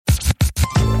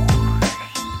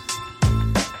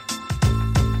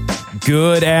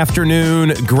Good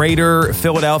afternoon, greater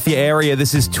Philadelphia area.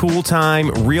 This is Toole Time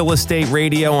Real Estate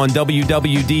Radio on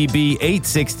WWDB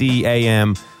 860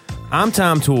 AM. I'm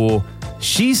Tom Toole.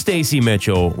 She's Stacy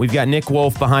Mitchell. We've got Nick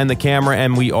Wolf behind the camera,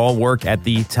 and we all work at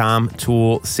the Tom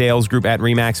Toole Sales Group at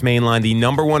RE/MAX Mainline, the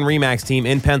number one RE/MAX team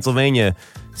in Pennsylvania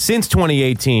since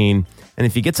 2018. And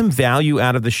if you get some value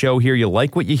out of the show here, you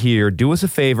like what you hear, do us a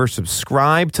favor,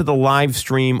 subscribe to the live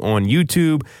stream on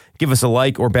YouTube, give us a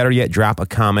like, or better yet, drop a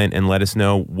comment and let us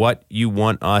know what you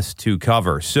want us to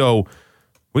cover. So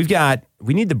we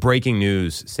need the breaking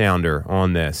news sounder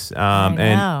on this.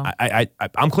 And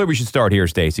I'm clear we should start here,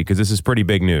 Stacy, because this is pretty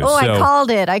big news. Oh, I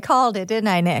called it, didn't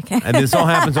I, Nick? And this all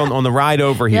happens on the ride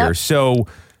over here. Yep. So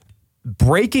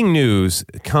breaking news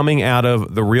coming out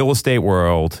of the real estate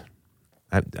world.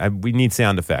 We need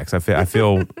sound effects. I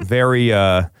feel very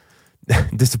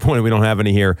disappointed we don't have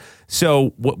any here. So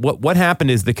what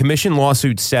happened is the commission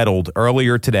lawsuit settled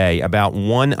earlier today about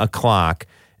 1 o'clock,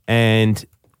 and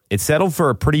it settled for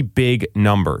a pretty big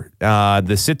number.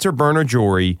 The Sitzer-Berner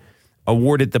jury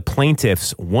awarded the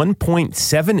plaintiffs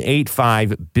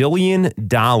 $1.785 billion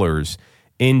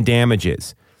in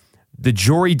damages. The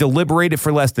jury deliberated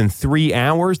for less than 3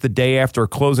 hours the day after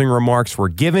closing remarks were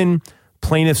given.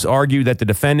 Plaintiffs argue that the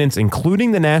defendants,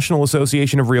 including the National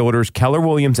Association of Realtors, Keller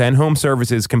Williams, and Home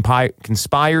Services,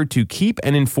 conspired to keep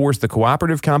and enforce the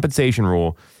cooperative compensation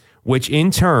rule, which in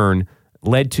turn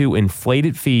led to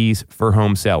inflated fees for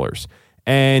home sellers.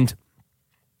 And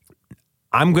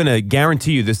I'm going to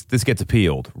guarantee you this gets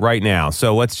appealed right now.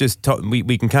 So let's just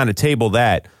we can kind of table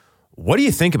that. What do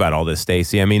you think about all this,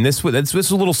 Stacy? I mean, this was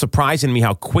a little surprising to me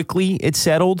how quickly it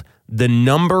settled. The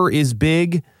number is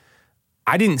big.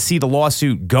 I didn't see the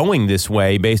lawsuit going this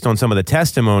way based on some of the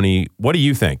testimony. What do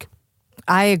you think?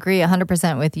 I agree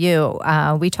 100% with you.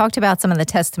 We talked about some of the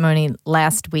testimony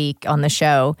last week on the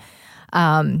show.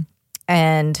 And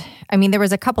I mean, there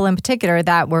was a couple in particular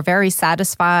that were very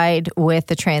satisfied with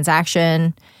the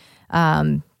transaction.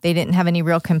 They didn't have any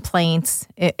real complaints.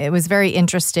 It was very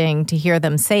interesting to hear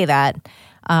them say that,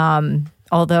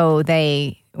 although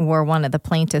they were one of the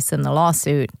plaintiffs in the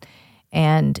lawsuit.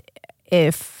 And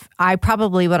if I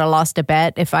probably would have lost a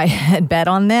bet if I had bet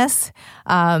on this.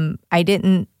 I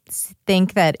didn't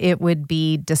think that it would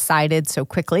be decided so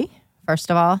quickly, first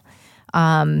of all.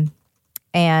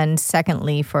 And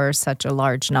secondly, for such a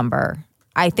large number.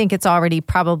 I think it's already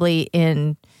probably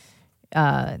in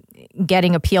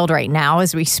getting appealed right now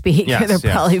as we speak. They're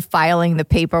probably filing the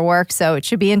paperwork. So it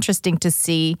should be interesting to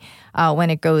see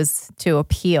when it goes to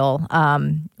appeal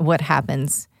what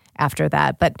happens after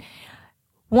that. But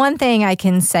one thing I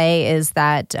can say is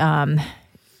that I'm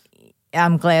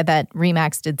glad that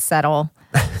RE/MAX did settle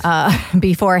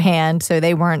beforehand, so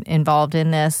they weren't involved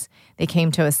in this. They came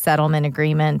to a settlement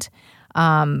agreement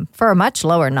for a much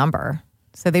lower number.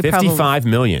 So they $55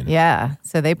 million. Yeah,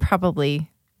 so they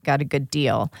probably got a good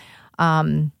deal.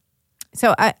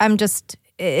 So I'm just,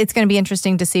 it's going to be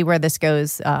interesting to see where this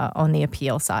goes on the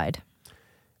appeal side.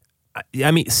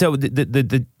 I mean, so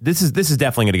this is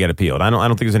definitely going to get appealed. I don't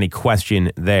think there's any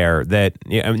question there that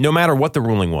no matter what the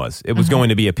ruling was, it was going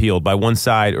to be appealed by one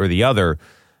side or the other.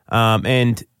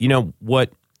 And you know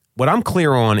what I'm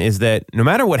clear on is that no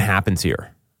matter what happens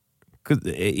here, because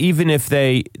even if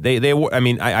they I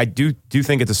mean, I do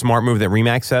think it's a smart move that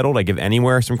RE/MAX settled. I give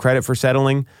Anywhere some credit for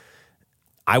settling.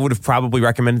 I would have probably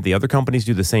recommended the other companies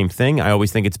do the same thing. I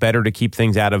always think it's better to keep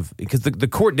things out of, because the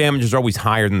court damages are always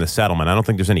higher than the settlement. I don't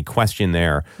think there's any question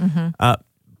there.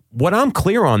 What I'm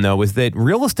clear on, though, is that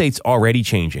real estate's already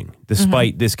changing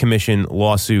despite this commission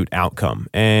lawsuit outcome.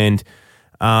 And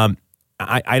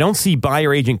I don't see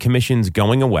buyer agent commissions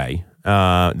going away.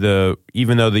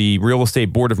 Even though the Real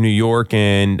Estate Board of New York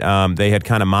and they had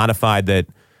kind of modified that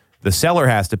the seller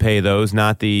has to pay those,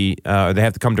 not they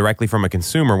have to come directly from a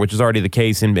consumer, which is already the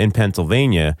case in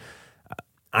Pennsylvania.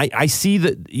 I see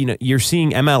that you're seeing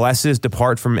MLSs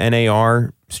depart from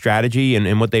NAR strategy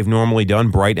and what they've normally done.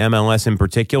 Bright MLS in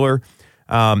particular,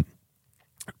 90%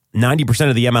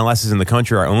 of the MLSs in the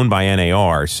country are owned by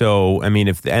NAR. So I mean,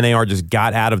 if the NAR just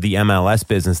got out of the MLS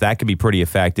business, that could be pretty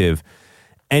effective.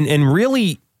 And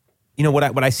really,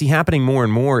 what I see happening more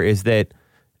and more is that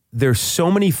there's so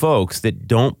many folks that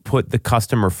don't put the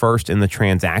customer first in the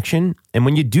transaction. And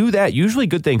when you do that, usually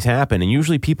good things happen. And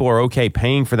usually people are okay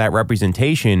paying for that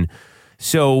representation.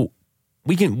 So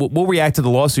we'll react to the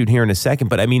lawsuit here in a second.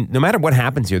 But I mean, no matter what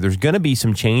happens here, there's going to be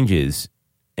some changes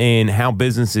in how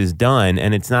business is done.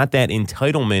 And it's not that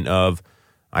entitlement of,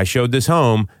 I showed this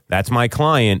home, that's my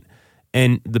client.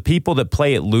 And the people that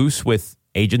play it loose with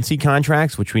agency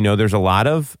contracts, which we know there's a lot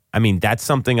of, I mean, that's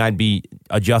something I'd be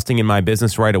adjusting in my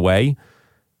business right away.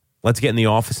 let's get in the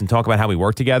office and talk about how we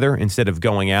work together instead of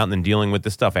going out and then dealing with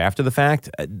the stuff after the fact.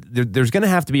 There's going to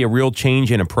have to be a real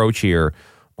change in approach here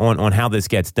on how this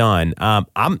gets done.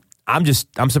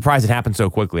 I'm surprised it happened so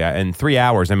quickly. In 3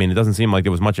 hours, I mean, it doesn't seem like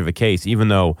there was much of a case, even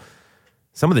though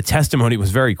some of the testimony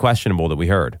was very questionable that we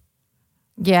heard.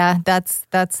 Yeah, that's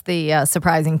the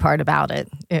surprising part about it.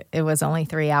 It was only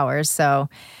 3 hours. So,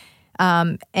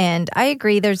 and I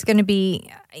agree, there's going to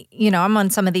be, I'm on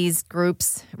some of these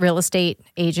groups, real estate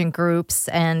agent groups,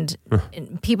 and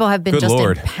people have been just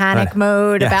in panic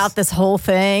mode about this whole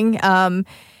thing.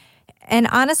 And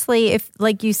honestly, if,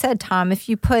 like you said, Tom, if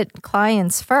you put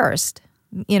clients first,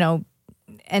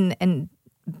 and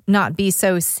not be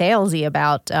so salesy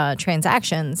about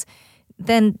transactions,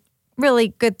 then really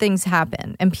good things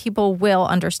happen, and people will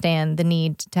understand the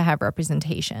need to have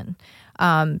representation.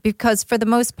 Because for the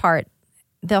most part,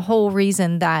 the whole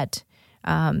reason that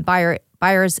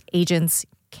buyers agents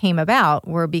came about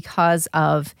were because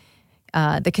of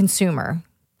the consumer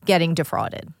getting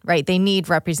defrauded, right? They need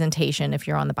representation if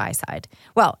you're on the buy side.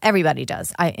 Well, everybody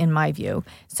does, in my view.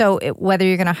 So whether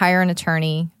you're going to hire an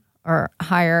attorney or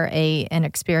hire an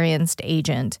experienced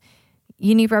agent,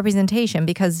 you need representation,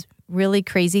 because really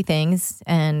crazy things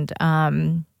and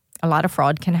a lot of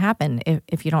fraud can happen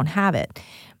if you don't have it.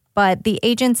 But the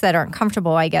agents that aren't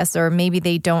comfortable, I guess, or maybe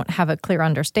they don't have a clear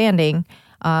understanding,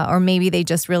 or maybe they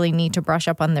just really need to brush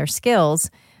up on their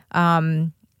skills,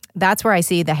 that's where I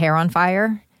see the hair on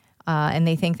fire, and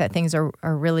they think that things are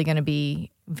really going to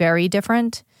be very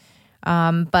different.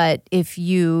 But if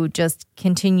you just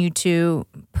continue to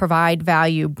provide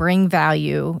value, bring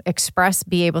value,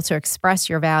 be able to express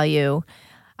your value,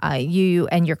 you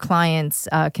and your clients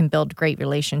can build great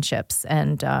relationships,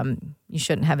 and you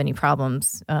shouldn't have any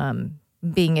problems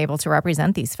being able to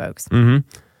represent these folks. Mm-hmm.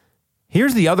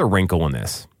 Here's the other wrinkle in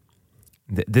this.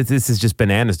 This is just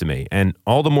bananas to me, and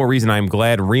all the more reason I'm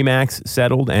glad RE/MAX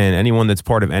settled, and anyone that's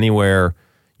part of Anywhere,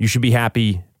 you should be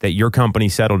happy that your company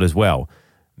settled as well.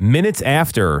 Minutes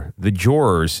after the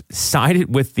jurors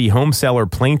sided with the home seller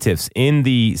plaintiffs in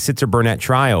the Sitzer-Burnett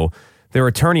trial, their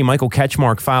attorney, Michael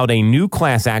Ketchmark, filed a new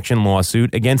class action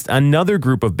lawsuit against another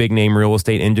group of big-name real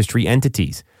estate industry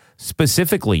entities.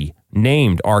 Specifically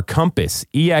named are Compass,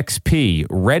 EXP,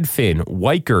 Redfin,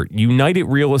 Weichert, United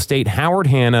Real Estate, Howard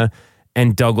Hanna,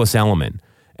 and Douglas Elliman.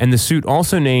 And the suit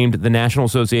also named the National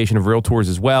Association of Realtors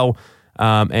as well.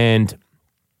 And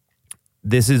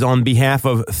this is on behalf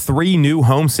of 3 new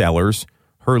home sellers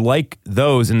who, like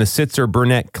those in the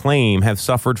Sitzer-Burnett claim, have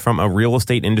suffered from a real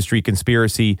estate industry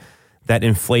conspiracy that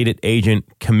inflated agent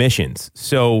commissions.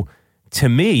 So to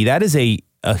me, that is a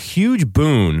huge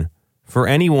boon for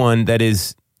anyone that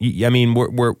is, I mean,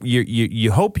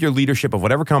 you hope your leadership of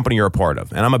whatever company you're a part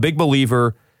of. And I'm a big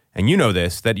believer, and you know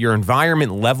this, that your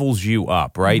environment levels you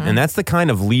up, right? Mm-hmm. And that's the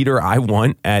kind of leader I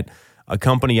want at a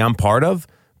company I'm part of,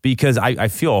 because I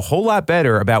feel a whole lot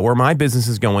better about where my business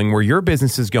is going, where your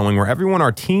business is going, where everyone,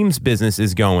 our team's business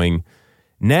is going.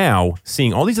 Now,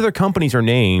 seeing all these other companies are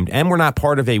named, and we're not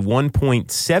part of a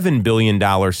 $1.7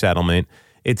 billion settlement,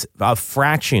 it's a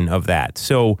fraction of that.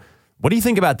 So what do you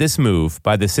think about this move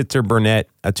by the Sitzer-Burnett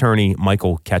attorney,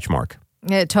 Michael Ketchmark?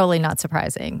 Totally not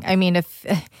surprising. I mean, if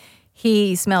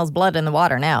he smells blood in the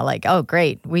water now, like, oh,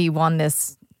 great, we won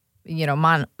this,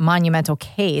 monumental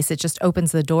case, it just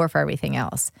opens the door for everything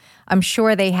else. I'm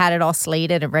sure they had it all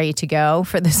slated and ready to go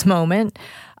for this moment.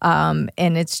 And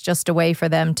it's just a way for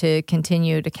them to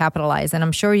continue to capitalize. And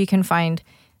I'm sure you can find,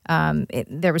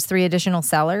 there was 3 additional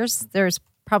sellers. There's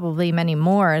probably many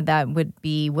more that would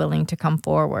be willing to come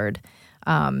forward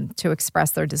to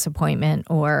express their disappointment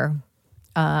or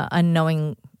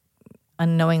unknowingly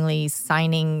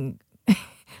signing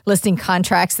listing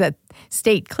contracts that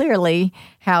state clearly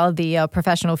how the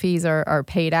professional fees are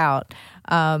paid out.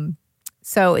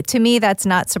 So to me, that's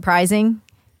not surprising.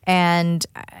 And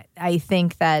I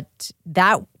think that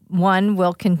one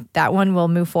will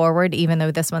move forward, even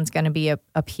though this one's going to be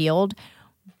appealed.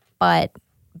 But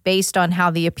based on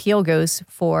how the appeal goes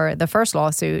for the first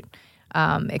lawsuit,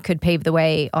 it could pave the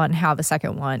way on how the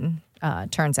second one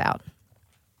turns out.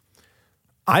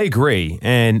 I agree.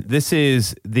 And this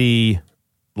is the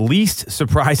least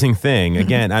surprising thing.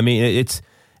 Again, I mean, it's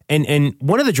and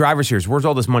one of the drivers here is, where's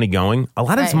all this money going? A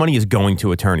lot of this money is going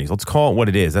to attorneys. Let's call it what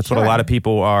it is. That's what a lot of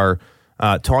people are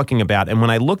talking about. And when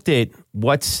I looked at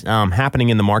what's happening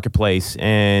in the marketplace,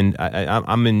 and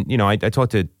I'm in, I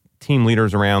talk to team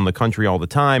leaders around the country all the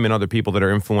time and other people that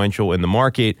are influential in the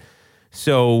market.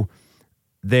 So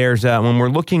there's when we're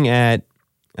looking at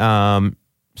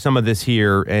some of this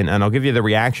here, and I'll give you the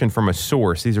reaction from a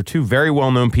source. These are 2 very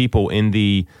well-known people in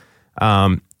the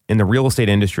real estate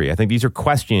industry. I think these are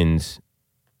questions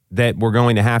that we're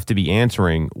going to have to be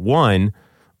answering. One,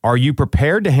 are you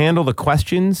prepared to handle the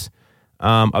questions,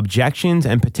 objections,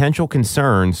 and potential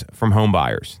concerns from home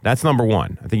buyers? That's number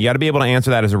one. I think you got to be able to answer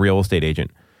that as a real estate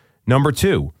agent. Number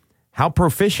two, how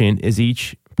proficient is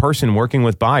each person working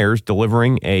with buyers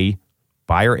delivering a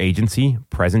buyer agency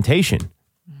presentation?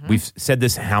 Mm-hmm. We've said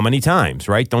this how many times,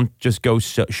 right? Don't just go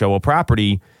show a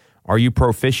property. Are you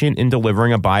proficient in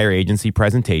delivering a buyer agency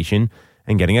presentation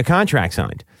and getting a contract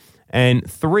signed? And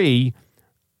three,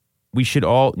 we should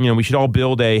all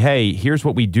build hey, here's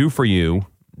what we do for you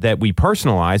that we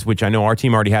personalize, which I know our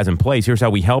team already has in place. Here's how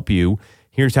we help you.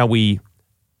 Here's how we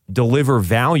deliver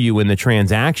value in the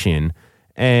transaction.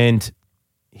 And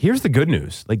here's the good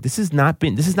news. Like, this is not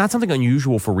something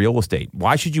unusual for real estate.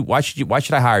 Why should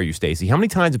I hire you, Stacey? How many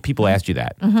times have people asked you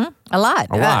that? Mm-hmm. A lot.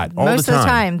 All most of the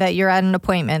time that you're at an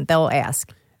appointment, they'll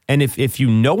ask. And if you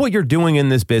know what you're doing in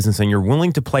this business and you're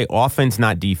willing to play offense,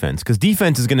 not defense, because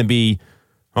defense is going to be,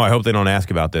 I hope they don't ask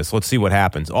about this. Let's see what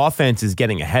happens. Offense is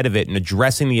getting ahead of it and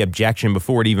addressing the objection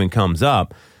before it even comes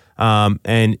up.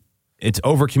 And it's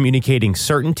over-communicating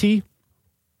certainty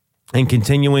and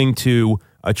continuing to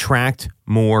attract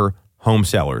more home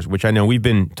sellers, which I know we've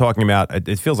been talking about.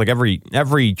 It feels like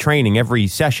every training, every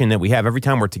session that we have, every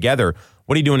time we're together,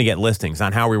 what are you doing to get listings?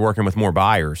 On how are we working with more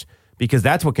buyers? Because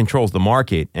that's what controls the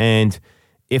market. And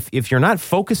if you're not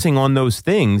focusing on those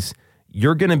things,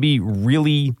 you're going to be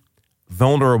really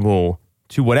vulnerable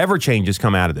to whatever changes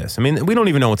come out of this. I mean, we don't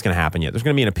even know what's going to happen yet. There's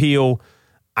going to be an appeal.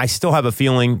 I still have a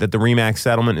feeling that the RE/MAX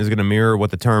settlement is going to mirror what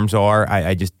the terms are.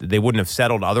 They wouldn't have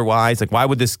settled otherwise. Like, why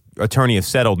would this attorney have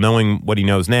settled knowing what he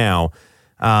knows now?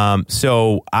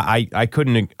 So I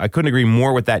couldn't agree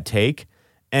more with that take.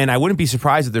 And I wouldn't be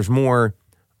surprised if there's more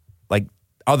like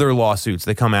other lawsuits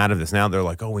that come out of this. Now they're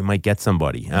like, oh, we might get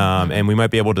somebody, and we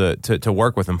might be able to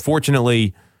work with them.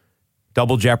 Fortunately,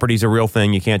 double jeopardy is a real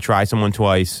thing. You can't try someone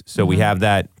twice. So we have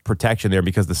that protection there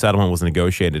because the settlement was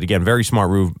negotiated. Again, very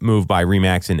smart move by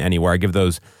RE/MAX and Anywhere. I give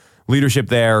those leadership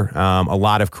there a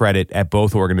lot of credit at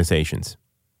both organizations.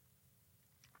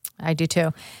 I do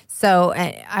too. So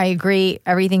I agree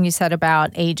everything you said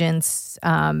about agents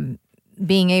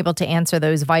being able to answer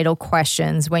those vital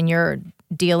questions when you're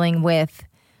dealing with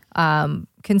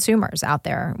consumers out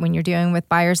there, when you're dealing with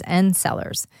buyers and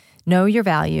sellers. Know your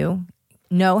value.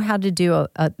 Know how to do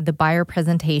the buyer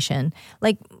presentation.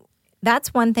 Like,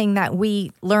 that's one thing that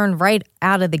we learn right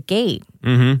out of the gate.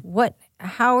 Mm-hmm.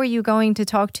 How are you going to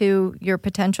talk to your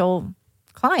potential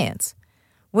clients?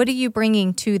 What are you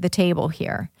bringing to the table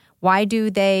here? Why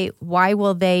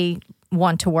will they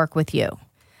want to work with you?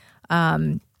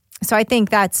 So I think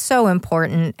that's so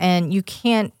important, and you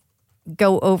can't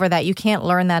go over that. You can't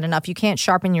learn that enough. You can't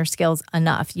sharpen your skills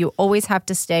enough. You always have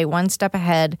to stay one step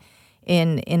ahead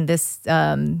in this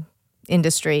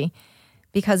industry,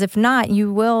 because if not,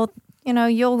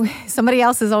 somebody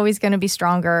else is always going to be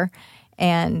stronger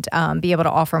and be able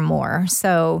to offer more.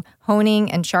 So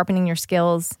honing and sharpening your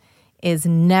skills is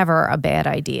never a bad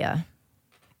idea.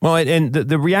 Well, and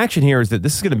the reaction here is that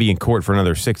this is going to be in court for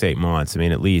another 6-8 months. I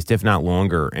mean, at least, if not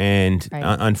longer. And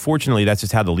right. Unfortunately, that's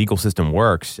just how the legal system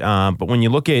works. But when you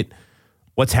look at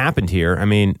what's happened here, I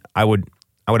mean, I would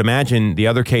imagine the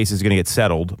other case is going to get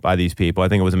settled by these people. I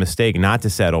think it was a mistake not to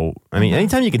settle. I mean,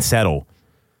 anytime you can settle,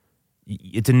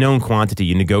 it's a known quantity.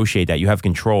 You negotiate that. You have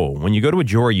control. When you go to a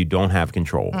jury, you don't have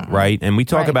control, right? And we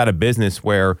talk about a business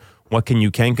where what you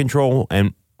can control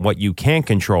and what you can't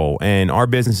control. And our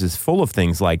business is full of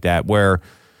things like that where,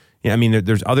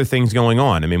 there's other things going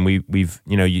on. I mean, we've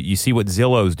you see what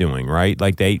Zillow's doing, right?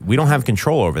 Like we don't have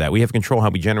control over that. We have control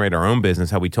how we generate our own business,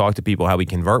 how we talk to people, how we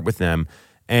convert with them.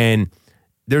 And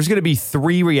there's going to be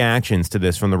 3 reactions to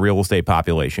this from the real estate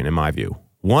population, in my view.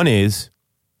 One is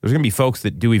there's going to be folks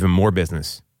that do even more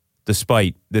business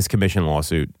despite this commission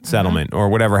lawsuit settlement or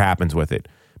whatever happens with it,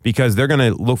 because they're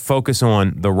going to focus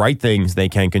on the right things they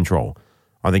can control.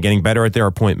 Are they getting better at their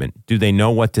appointment? Do they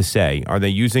know what to say? Are they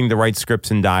using the right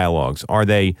scripts and dialogues? Are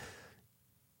they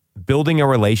building a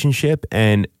relationship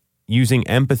and using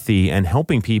empathy and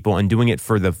helping people and doing it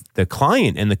for the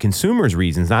client and the consumer's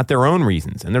reasons, not their own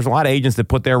reasons? And there's a lot of agents that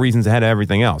put their reasons ahead of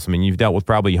everything else. I mean, you've dealt with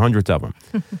probably hundreds of them.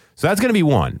 So that's going to be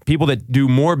one. People that do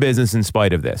more business in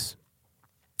spite of this.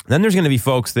 Then there's going to be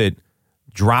folks that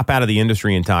drop out of the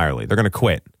industry entirely. They're going to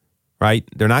quit, right?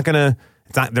 They're not going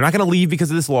to leave because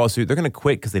of this lawsuit. They're going to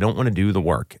quit because they don't want to do the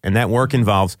work. And that work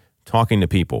involves talking to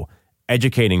people,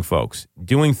 educating folks,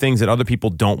 doing things that other people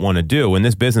don't want to do. In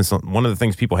this business, one of the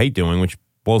things people hate doing, which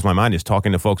blows my mind, is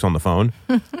talking to folks on the phone,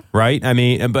 right? I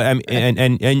mean,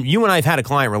 and you and I have had a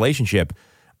client relationship.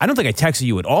 I don't think I texted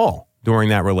you at all during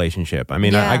that relationship. I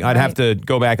mean, I'd have to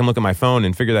go back and look at my phone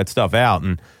and figure that stuff out.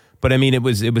 And But I mean, it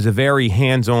was a very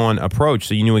hands-on approach,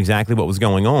 so you knew exactly what was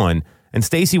going on. And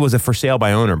Stacy was a for sale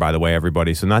by owner, by the way,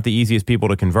 everybody. So not the easiest people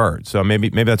to convert. So maybe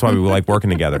that's why we like working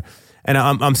together. And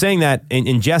I'm saying that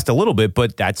in jest a little bit,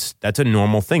 but that's a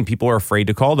normal thing. People are afraid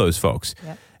to call those folks.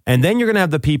 Yep. And then you're going to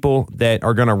have the people that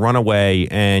are going to run away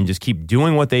and just keep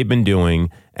doing what they've been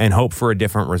doing and hope for a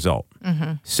different result.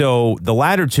 Mm-hmm. So the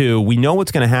latter two, we know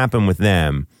what's going to happen with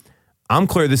them. I'm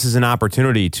clear this is an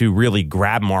opportunity to really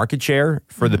grab market share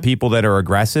for the people that are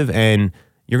aggressive, and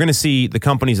you're going to see the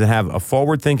companies that have a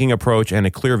forward-thinking approach and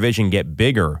a clear vision get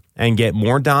bigger and get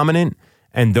more dominant,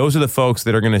 and those are the folks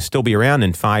that are going to still be around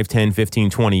in 5, 10, 15,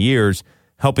 20 years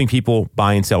helping people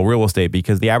buy and sell real estate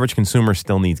because the average consumer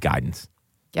still needs guidance.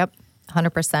 Yep,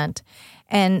 100%.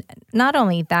 And not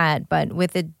only that, but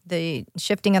with the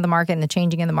shifting of the market and the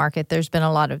changing of the market, there's been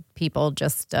a lot of people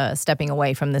just stepping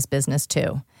away from this business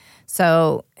too.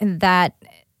 So that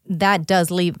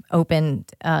does leave open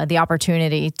the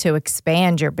opportunity to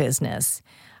expand your business.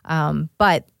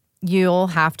 But you'll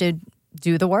have to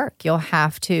do the work. You'll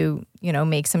have to,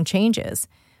 make some changes.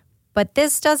 But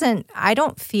I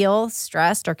don't feel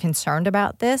stressed or concerned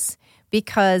about this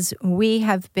because we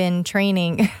have been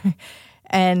training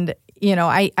and,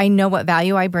 I know what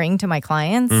value I bring to my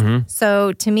clients. Mm-hmm.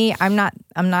 So to me, I'm not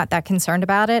that concerned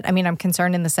about it. I mean, I'm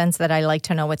concerned in the sense that I like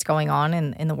to know what's going on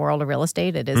in the world of real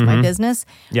estate. It is my business.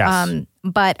 Yes.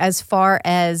 But as far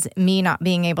as me not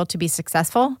being able to be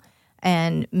successful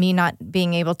and me not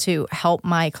being able to help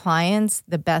my clients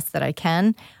the best that I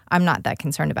can, I'm not that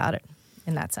concerned about it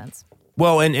in that sense.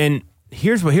 Well, and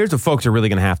here's what folks are really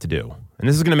going to have to do. And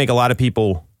this is going to make a lot of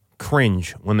people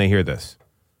cringe when they hear this.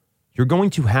 You're going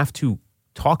to have to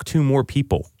talk to more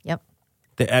people. Yep.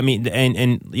 I mean,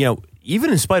 and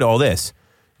even in spite of all this,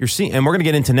 you're seeing, and we're going to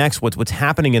get into next what's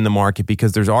happening in the market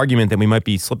because there's argument that we might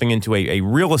be slipping into a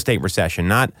real estate recession.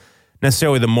 Not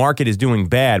necessarily the market is doing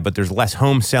bad, but there's less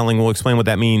home selling. We'll explain what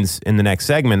that means in the next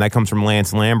segment. That comes from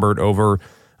Lance Lambert over,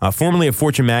 formerly of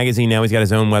Fortune Magazine. Now he's got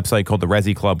his own website called the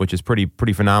Resi Club, which is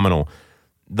pretty phenomenal.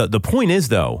 The point is,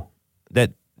 though,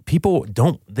 that people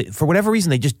for whatever reason,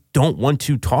 they just don't want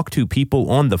to talk to people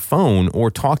on the phone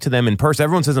or talk to them in person.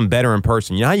 Everyone says I'm better in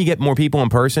person. You know how you get more people in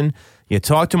person? You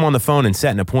talk to them on the phone and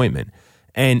set an appointment.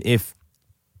 And if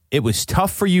it was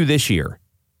tough for you this year,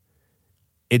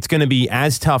 it's going to be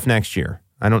as tough next year.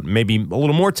 Maybe a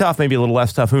little more tough, maybe a little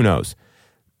less tough, who knows?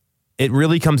 It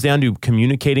really comes down to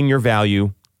communicating your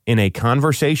value in a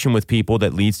conversation with people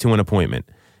that leads to an appointment.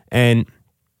 And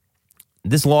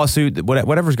this lawsuit,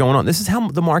 whatever's going on, this is how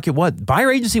the market was.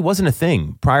 Buyer agency wasn't a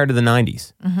thing prior to the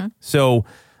 90s. Mm-hmm. So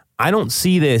I don't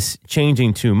see this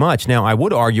changing too much. Now, I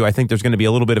would argue I think there's going to be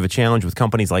a little bit of a challenge with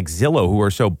companies like Zillow who are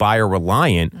so buyer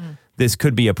reliant. This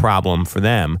could be a problem for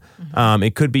them. Mm-hmm.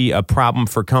 It could be a problem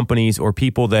for companies or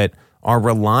people that are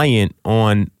reliant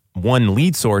on one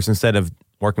lead source instead of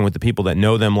working with the people that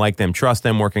know them, like them, trust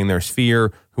them, working in their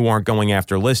sphere, who aren't going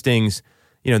after listings.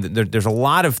 There's a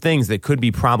lot of things that could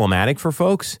be problematic for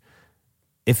folks.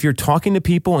 If you're talking to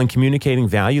people and communicating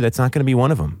value, that's not going to be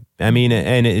one of them. I mean,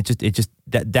 and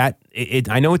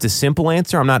I know it's a simple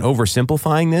answer. I'm not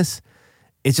oversimplifying this.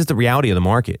 It's just the reality of the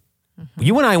market. Mm-hmm.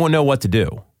 You and I won't know what to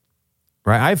do,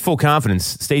 right? I have full confidence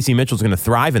Stacey Mitchell's going to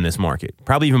thrive in this market,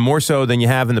 probably even more so than you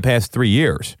have in the past 3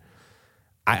 years.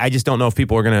 I just don't know if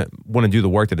people are going to want to do the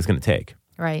work that it's going to take.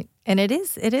 Right. And it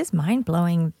is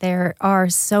mind-blowing. There are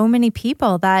so many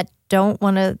people that don't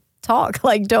want to talk,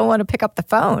 don't want to pick up the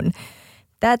phone.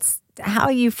 That's how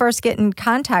you first get in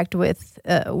contact with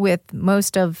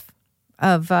most of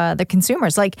the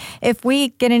consumers. Like if we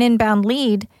get an inbound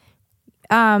lead,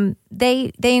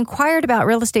 they inquired about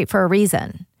real estate for a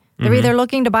reason. They're either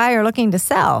looking to buy or looking to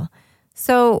sell.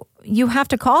 So you have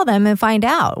to call them and find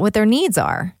out what their needs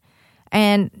are.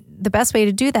 And the best way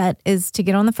to do that is to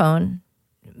get on the phone,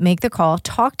 make the call,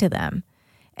 talk to them.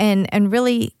 And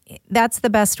really, that's the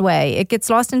best way. It gets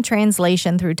lost in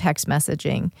translation through text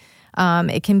messaging.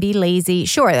 It can be lazy.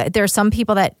 Sure, there are some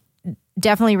people that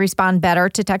definitely respond better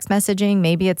to text messaging.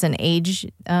 Maybe it's an age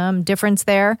difference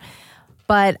there.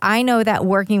 But I know that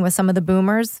working with some of the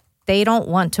boomers, they don't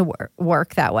want to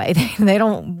work that way. They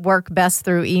don't work best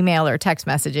through email or text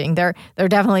messaging. They're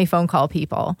definitely phone call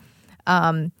people.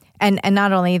 And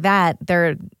not only that,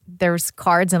 there's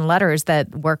cards and letters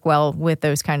that work well with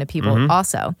those kind of people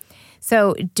also.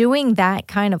 So doing that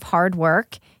kind of hard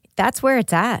work, that's where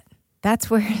it's at. That's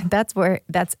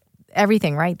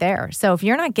everything right there. So if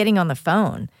you're not getting on the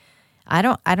phone, I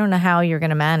don't know how you're going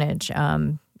to manage,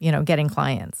 getting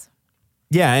clients.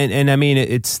 Yeah, and I mean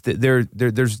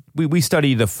we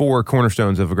study the 4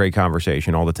 cornerstones of a great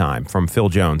conversation all the time from Phil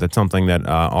Jones. That's something that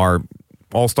our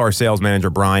all-star sales manager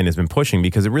Brian has been pushing,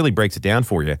 because it really breaks it down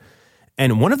for you.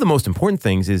 And one of the most important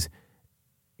things is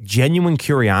genuine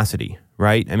curiosity,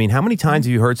 right? I mean, how many times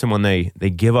have you heard someone, they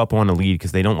give up on a lead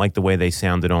because they don't like the way they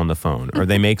sounded on the phone, or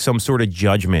they make some sort of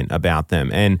judgment about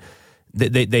them, and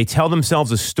they tell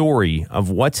themselves a story of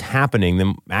what's happening,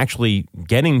 them actually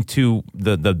getting to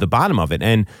the bottom of it.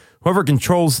 And whoever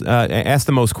asks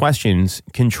the most questions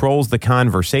controls the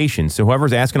conversation. So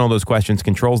whoever's asking all those questions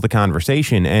controls the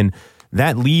conversation, and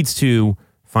that leads to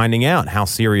finding out how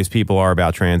serious people are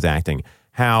about transacting,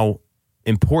 how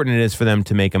important it is for them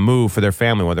to make a move for their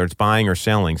family, whether it's buying or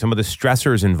selling, some of the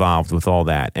stressors involved with all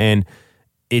that. And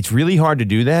it's really hard to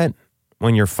do that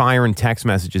when you're firing text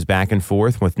messages back and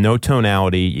forth with no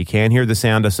tonality. You can't hear the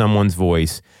sound of someone's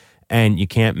voice, and you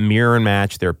can't mirror and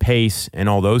match their pace and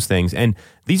all those things. And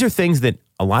these are things that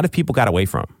a lot of people got away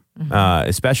from,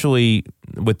 especially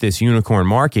with this unicorn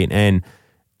market. And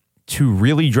to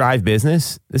really drive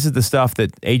business, this is the stuff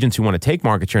that agents who want to take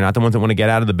market share, not the ones that want to get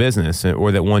out of the business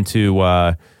or that want to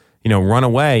run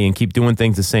away and keep doing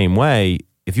things the same way.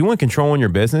 If you want control in your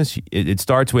business, it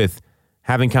starts with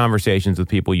having conversations with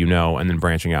people you know, and then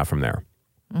branching out from there.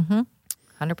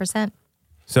 100%.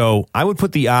 So I would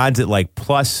put the odds at like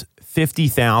plus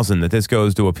 50,000 that this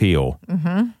goes to appeal.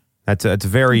 That's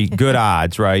very good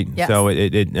odds, right? Yes. So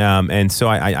and so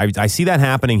I see that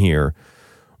happening here.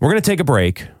 We're going to take a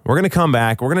break. We're going to come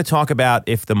back. We're going to talk about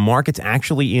if the market's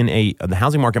actually the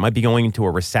housing market might be going into a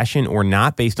recession or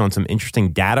not, based on some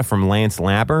interesting data from Lance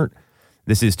Labbert.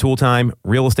 This is Toole Time,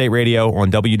 Real Estate Radio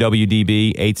on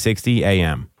WWDB 860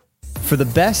 AM. For the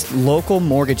best local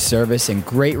mortgage service and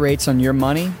great rates on your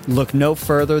money, look no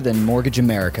further than Mortgage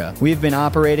America. We have been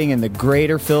operating in the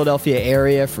greater Philadelphia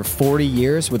area for 40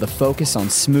 years with a focus on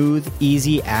smooth,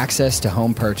 easy access to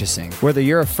home purchasing. Whether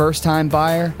you're a first-time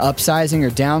buyer, upsizing or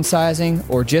downsizing,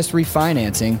 or just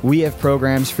refinancing, we have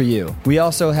programs for you. We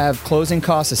also have closing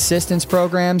cost assistance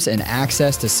programs and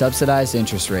access to subsidized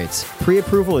interest rates.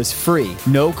 Pre-approval is free,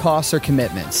 no costs or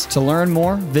commitments. To learn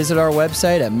more, visit our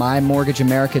website at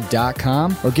mymortgageamerica.com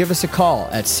or give us a call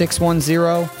at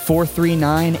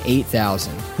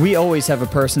 610-439-8000. We always have a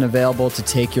person available to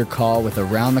take your call with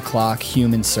around-the-clock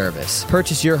human service.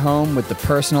 Purchase your home with the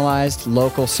personalized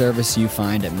local service you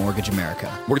find at Mortgage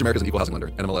America. Mortgage America is an equal housing lender.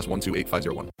 NMLS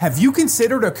 128501. Have you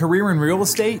considered a career in real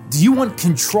estate? Do you want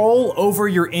control over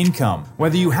your income?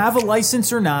 Whether you have a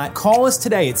license or not, call us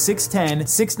today at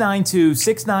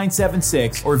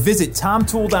 610-692-6976 or visit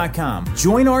TomToole.com.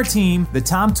 Join our team, the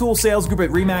Tom Toole Sales Group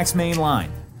at RE/MAX Main Line.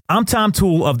 I'm Tom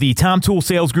Toole of the Tom Toole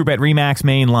Sales Group at RE/MAX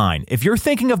Main Line. If you're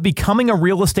thinking of becoming a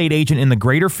real estate agent in the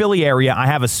greater Philly area, I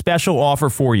have a special offer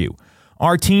for you.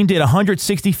 Our team did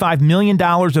 $165 million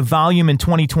of volume in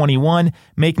 2021,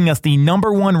 making us the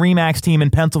 #1 RE/MAX team in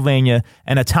Pennsylvania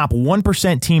and a top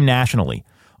 1% team nationally.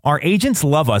 Our agents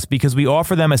love us because we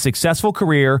offer them a successful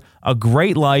career, a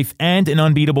great life, and an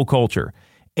unbeatable culture.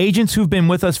 Agents who've been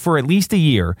with us for at least a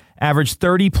year average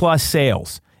 30-plus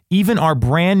sales. Even our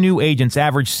brand new agents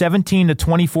average 17 to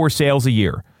 24 sales a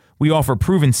year. We offer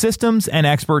proven systems and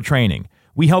expert training.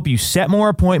 We help you set more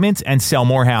appointments and sell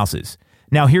more houses.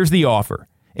 Now here's the offer.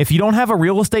 If you don't have a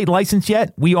real estate license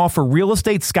yet, we offer real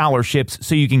estate scholarships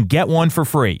so you can get one for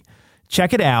free.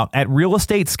 Check it out at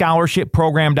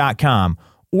realestatescholarshipprogram.com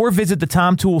or visit the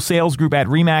Tom Toole Sales Group at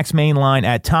RE/MAX Main Line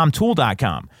at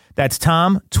tomtoole.com. That's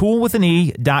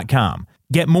tomtoole.com.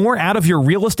 Get more out of your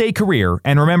real estate career,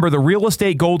 and remember the real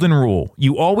estate golden rule.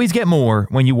 You always get more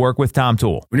when you work with Tom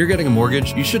Toole. When you're getting a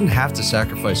mortgage, you shouldn't have to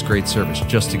sacrifice great service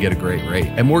just to get a great rate.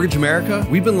 At Mortgage America,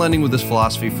 we've been lending with this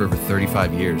philosophy for over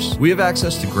 35 years. We have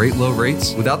access to great low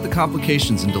rates without the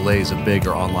complications and delays of big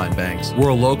or online banks. We're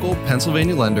a local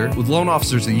Pennsylvania lender with loan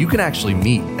officers that you can actually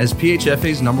meet. As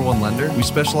PHFA's #1 lender, we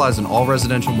specialize in all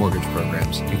residential mortgage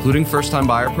programs, including first-time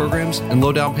buyer programs and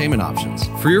low down payment options.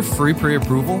 For your free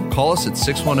pre-approval, call us at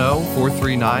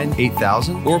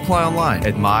 610-439-8000 or apply online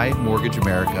at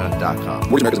mymortgageamerica.com.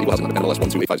 Mortgage America is an equal housing lender. NMLS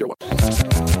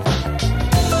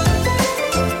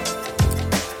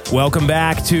 128501. Welcome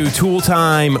back to Toole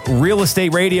Time, Real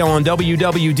Estate Radio on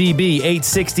WWDB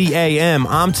 860 AM.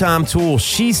 I'm Tom Toole.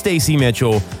 She's Stacy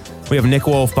Mitchell. We have Nick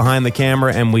Wolf behind the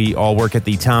camera, and we all work at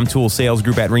the Tom Toole Sales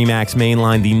Group at RE/MAX Main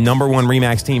Line, the #1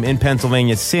 RE/MAX team in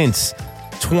Pennsylvania since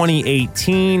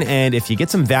 2018. And if you get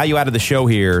some value out of the show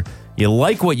here, you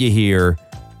like what you hear,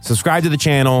 subscribe to the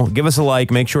channel, give us a like,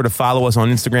 make sure to follow us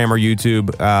on Instagram or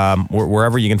YouTube,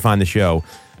 wherever you can find the show.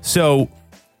 So,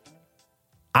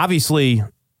 obviously,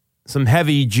 some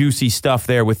heavy, juicy stuff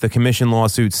there with the commission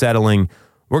lawsuit settling.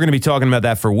 We're going to be talking about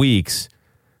that for weeks.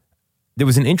 there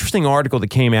was an interesting article that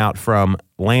came out from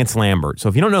Lance Lambert. So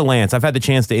if you don't know Lance, I've had the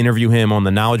chance to interview him on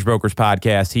the Knowledge Brokers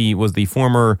podcast. He was a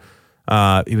former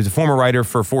writer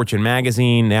for Fortune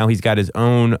magazine. Now he's got his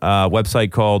own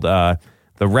website called the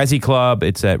Resi Club.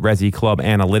 It's at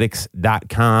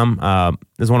resiclubanalytics.com.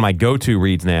 This is one of my go-to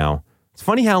reads now. It's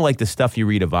funny how like the stuff you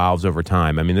read evolves over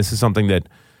time. I mean, this is something that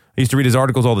I used to read his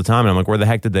articles all the time, and I'm like, where the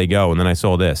heck did they go? And then I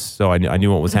saw this, so I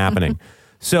knew what was happening.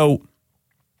 So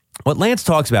what Lance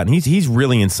talks about, and he's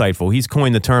really insightful. He's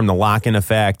coined the term the lock-in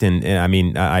effect, and I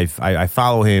mean, I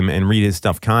follow him and read his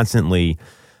stuff constantly.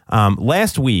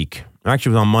 Last week,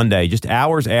 actually it was on Monday, just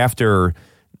hours after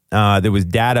there was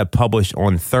data published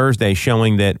on Thursday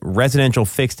showing that residential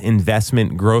fixed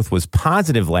investment growth was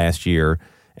positive last year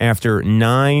after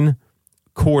 9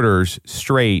 quarters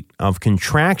straight of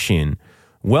contraction.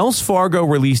 Wells Fargo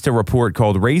released a report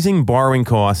called Raising Borrowing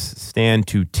Costs Stand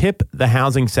to Tip the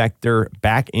Housing Sector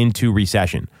Back into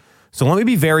Recession. So let me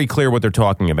be very clear what they're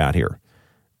talking about here.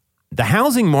 The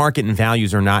housing market and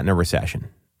values are not in a recession.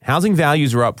 Housing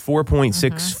values are up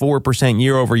 4.64%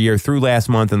 year over year through last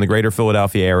month in the greater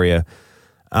Philadelphia area.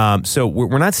 So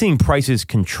we're not seeing prices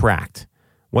contract.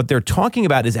 What they're talking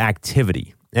about is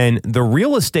activity. And the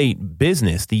real estate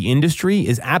business, the industry,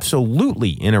 is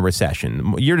absolutely in a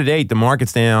recession. Year to date, the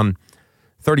market's down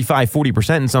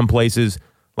 35-40% in some places.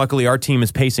 Luckily, our team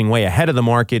is pacing way ahead of the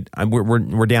market.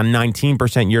 We're down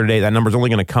 19% year to date. That number's only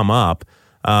going to come up.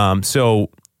 So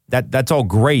that's all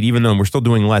great, even though we're still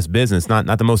doing less business.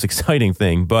 Not the most exciting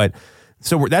thing, but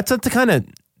so that's the kind of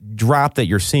drop that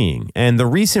you're seeing. And the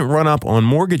recent run up on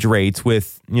mortgage rates,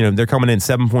 with they're coming in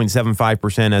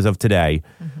 7.75% as of today,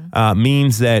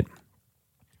 means that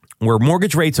where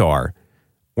mortgage rates are,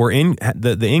 we're in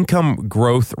the income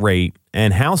growth rate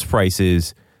and house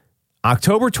prices.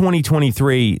 October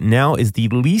 2023 now is the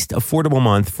least affordable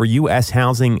month for U.S.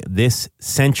 housing this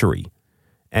century.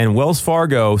 And Wells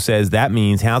Fargo says that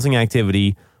means housing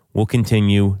activity will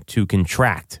continue to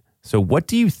contract. So what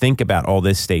do you think about all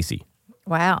this, Stacey?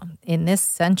 Wow. In this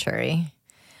century.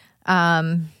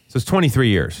 So it's 23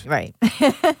 years. Right.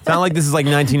 It's not like this is like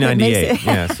 1998.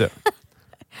 Yeah. So.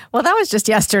 Well, that was just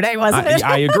yesterday, wasn't it?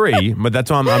 I agree, but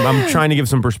that's why I'm trying to give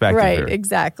some perspective right, here.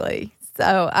 Exactly.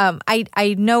 So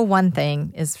I know one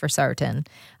thing is for certain.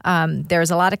 There's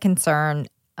a lot of concern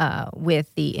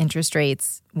with the interest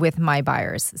rates with my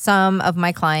buyers. Some of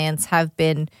my clients have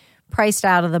been priced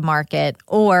out of the market,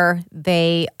 or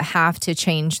they have to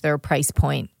change their price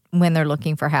point when they're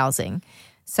looking for housing.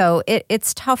 So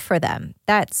it's tough for them.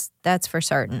 That's for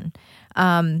certain.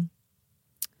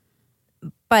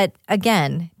 But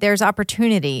again, there's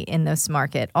opportunity in this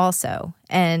market also.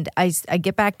 And I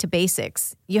get back to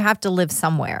basics. You have to live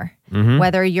somewhere. Mm-hmm.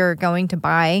 Whether you're going to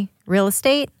buy real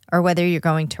estate or whether you're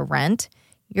going to rent,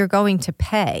 you're going to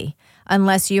pay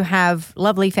unless you have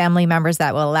lovely family members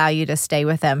that will allow you to stay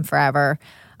with them forever,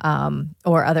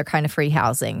 or other kind of free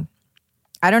housing.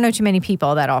 I don't know too many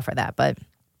people that offer that, but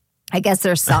I guess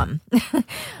there's some.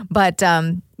 But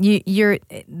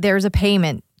there's a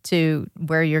payment to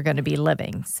where you're going to be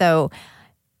living. So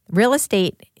real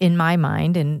estate, in my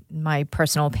mind, in my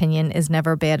personal opinion, is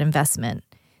never a bad investment.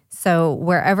 So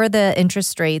wherever the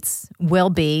interest rates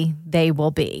will be, they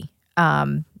will be.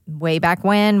 Way back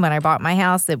when I bought my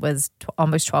house, it was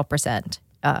almost 12%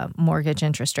 mortgage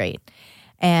interest rate.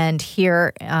 And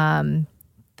here in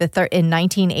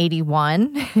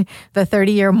 1981, the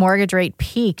 30-year mortgage rate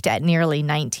peaked at nearly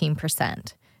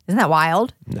 19%. Isn't that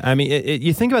wild? I mean,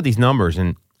 you think about these numbers,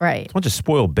 and right, it's a bunch of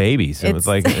spoiled babies. It's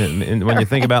like, and when you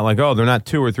think about like, oh, they're not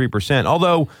 2 or 3%.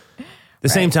 Although, at the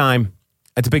same time,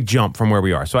 it's a big jump from where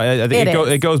we are. So I think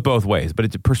it goes both ways.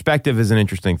 But perspective is an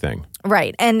interesting thing.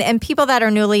 Right. And people that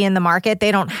are newly in the market,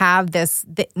 they don't have this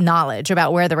knowledge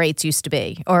about where the rates used to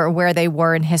be or where they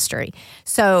were in history.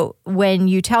 So when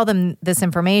you tell them this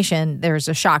information, there's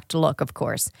a shocked look, of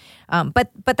course.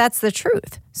 But that's the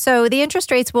truth. So the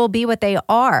interest rates will be what they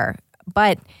are.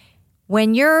 But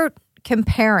when you're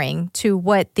comparing to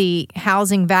what the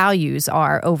housing values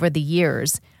are over the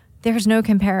years, there's no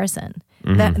comparison.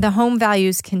 Mm-hmm. The home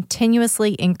values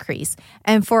continuously increase.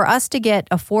 And for us to get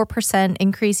a 4%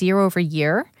 increase year over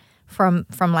year from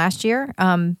last year,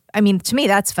 I mean, to me,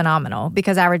 that's phenomenal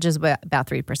because average is about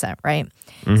 3%, right?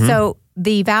 Mm-hmm. So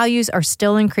the values are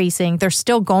still increasing. They're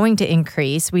still going to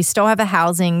increase. We still have a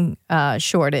housing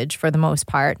shortage for the most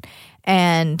part.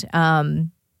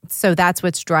 And so that's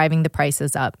what's driving the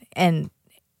prices up. And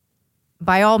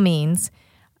by all means,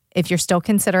 if you're still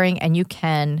considering and you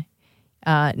can,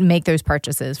 make those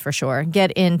purchases for sure.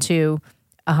 Get into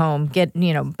a home,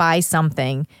 buy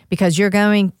something because you're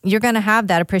going to have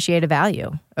that appreciated value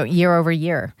year over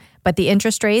year. But the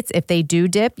interest rates, if they do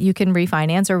dip, you can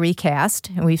refinance or recast.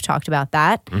 And we've talked about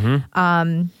that.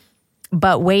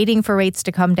 But waiting for rates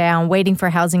to come down, waiting for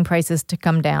housing prices to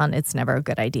come down, it's never a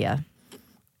good idea.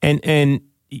 And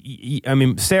I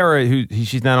mean, Sarah,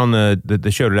 she's not on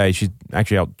the show today. She's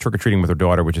actually out trick-or-treating with her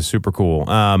daughter, which is super cool.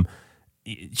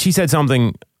 She said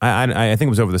something, I think it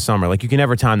was over the summer, like you can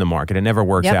never time the market. It never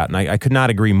works out. And I could not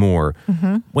agree more.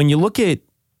 When you look at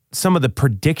some of the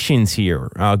predictions here,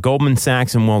 Goldman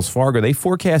Sachs and Wells Fargo, they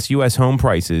forecast U.S. home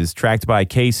prices tracked by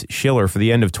Case Shiller for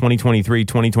the end of 2023,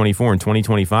 2024, and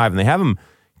 2025. And they have them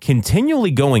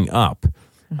continually going up.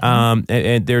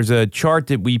 And there's a chart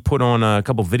that we put on a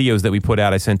couple videos that we put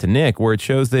out, I sent to Nick, where it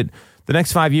shows that the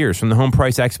next 5 years from the Home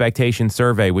Price Expectation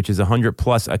Survey, which is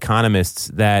 100-plus economists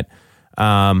that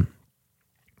kind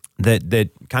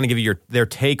of give you their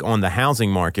take on the housing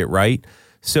market, right?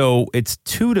 So it's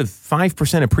 2 to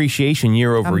 5% appreciation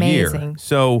year over year.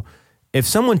 So if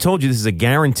someone told you this is a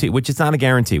guarantee, which it's not a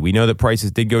guarantee, we know that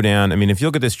prices did go down. I mean, if you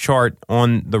look at this chart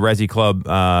on the Resi Club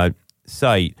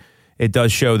site, it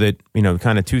does show that,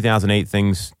 kind of 2008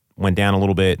 things went down a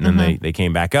little bit and then they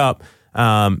came back up.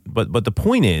 But the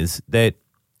point is that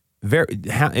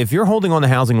if you're holding on to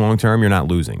housing long term, you're not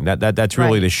losing. That's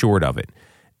really the short of it.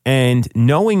 And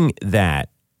knowing that,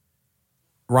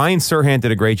 Ryan Serhant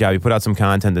did a great job. He put out some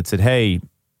content that said, hey,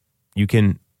 you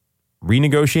can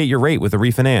renegotiate your rate with a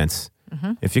refinance.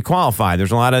 If you qualify,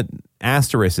 there's a lot of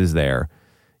asterisks there.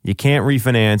 You can't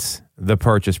refinance the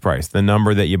purchase price, the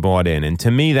number that you bought in. And to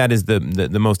me, that is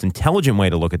the most intelligent way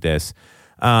to look at this.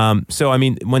 So, I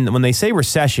mean, when they say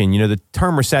recession, the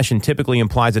term recession typically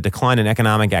implies a decline in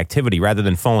economic activity rather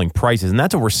than falling prices. And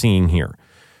that's what we're seeing here.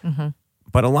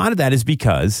 But a lot of that is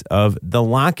because of the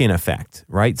lock-in effect,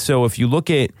 right? So if you look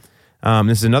at,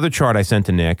 this is another chart I sent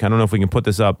to Nick. I don't know if we can put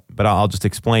this up, but I'll just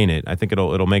explain it. I think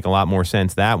it'll make a lot more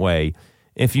sense that way.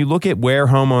 If you look at where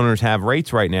homeowners have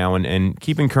rates right now, and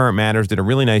Keeping Current Matters did a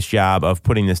really nice job of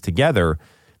putting this together,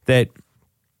 that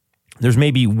there's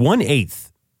maybe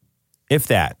 1/8, if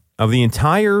that, of the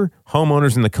entire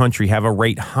homeowners in the country have a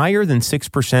rate higher than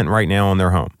 6% right now on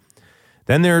their home.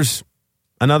 Then there's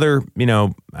another,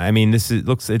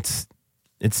 it's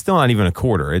still not even a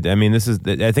quarter. I think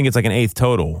it's like 1/8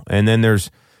 total. And then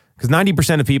there's, because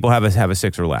 90% of people have a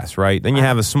 6 or less, right? Then you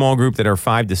have a small group that are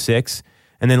 5 to 6.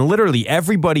 And then literally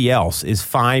everybody else is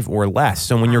 5 or less.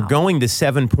 So when you're going to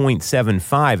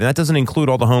 7.75, and that doesn't include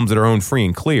all the homes that are owned free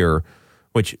and clear,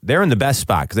 which they're in the best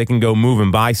spot because they can go move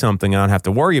and buy something and not have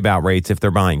to worry about rates if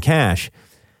they're buying cash.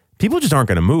 People just aren't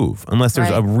going to move unless there's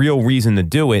a real reason to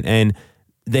do it. And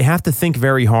they have to think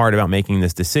very hard about making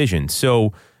this decision.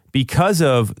 So because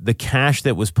of the cash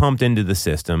that was pumped into the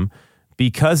system,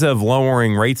 because of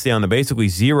lowering rates down to basically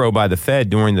zero by the Fed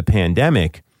during the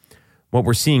pandemic, what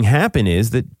we're seeing happen is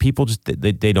that people just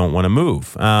they don't want to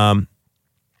move. And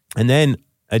then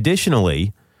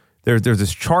additionally, there's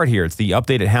this chart here. It's the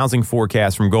updated housing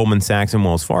forecast from Goldman Sachs and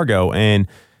Wells Fargo, and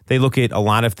they look at a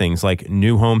lot of things like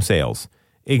new home sales,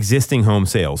 existing home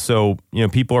sales. So,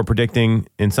 people are predicting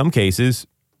in some cases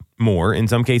more, in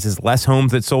some cases less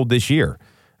homes that sold this year.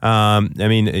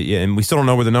 And we still don't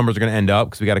know where the numbers are going to end up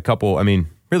because we got a couple.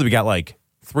 Really, we got like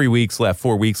 3 weeks left,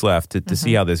 4 weeks left to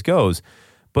see how this goes.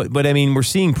 But we're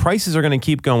seeing prices are going to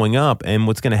keep going up, and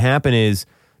what's going to happen is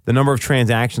the number of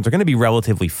transactions are going to be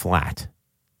relatively flat.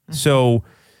 So,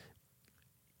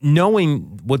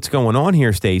 knowing what's going on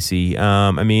here, Stacey,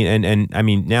 now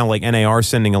like NAR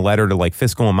sending a letter to like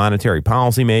fiscal and monetary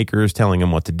policymakers telling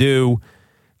them what to do.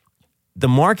 The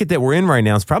market that we're in right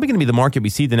now is probably going to be the market we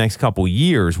see the next couple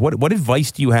years. What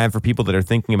advice do you have for people that are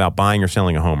thinking about buying or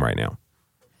selling a home right now?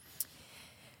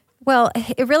 Well,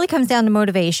 it really comes down to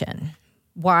motivation.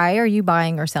 Why are you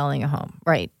buying or selling a home,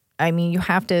 right? You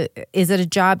have to, is it a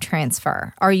job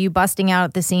transfer? Are you busting out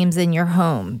at the seams in your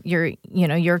home?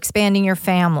 You're expanding your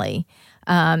family.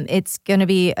 It's going to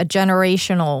be a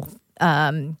generational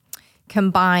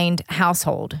combined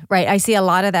household, right? I see a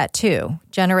lot of that too,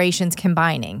 generations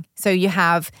combining. So you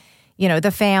have,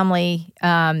 the family,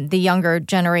 the younger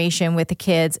generation with the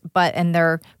kids, and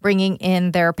they're bringing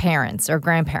in their parents or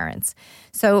grandparents.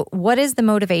 So what is the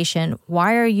motivation?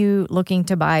 Why are you looking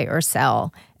to buy or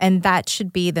sell? And that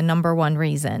should be the number one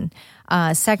reason.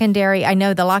 Secondary, I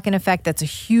know the lock-in effect, that's a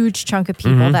huge chunk of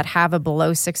people that have a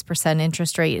below 6%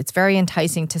 interest rate. It's very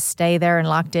enticing to stay there and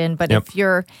locked in. But if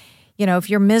you're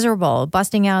miserable,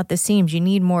 busting out the seams, you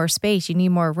need more space, you need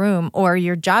more room, or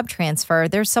your job transfer,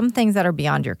 there's some things that are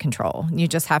beyond your control. You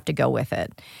just have to go with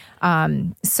it.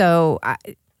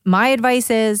 My advice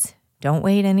is don't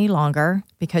wait any longer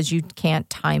because you can't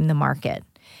time the market.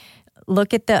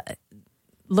 Look at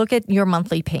your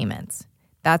monthly payments.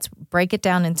 break it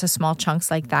down into small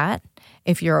chunks like that.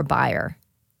 If you're a buyer,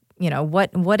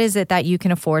 what is it that you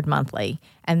can afford monthly,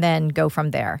 and then go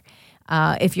from there.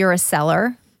 If you're a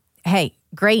seller, hey,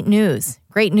 great news,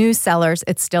 sellers.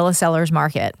 It's still a seller's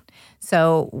market.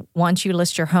 So once you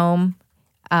list your home,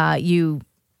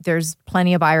 there's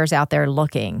plenty of buyers out there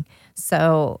looking.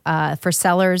 So for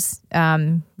sellers,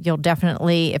 you'll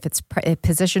definitely, if it's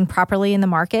positioned properly in the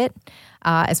market,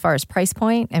 as far as price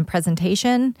point and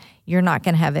presentation, you're not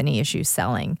going to have any issues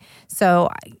selling. So,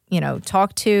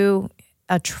 talk to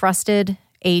a trusted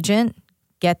agent,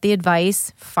 get the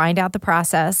advice, find out the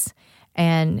process,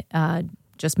 and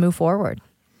just move forward.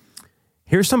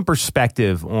 Here's some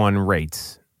perspective on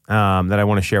rates that I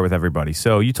want to share with everybody.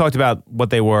 So you talked about what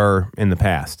they were in the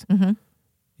past. Mm-hmm.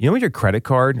 You know what your credit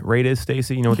card rate is,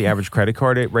 Stacey? You know what the average credit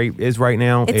card rate is right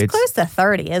now? It's close to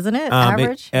 30, isn't it?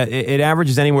 Average? It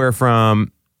averages anywhere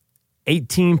from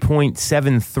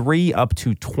 18.73 up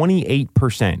to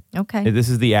 28%. Okay. This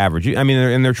is the average. I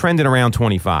mean, they're trending around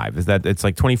 25. It's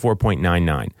like 24.99.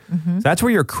 Mm-hmm. So that's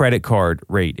where your credit card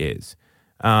rate is.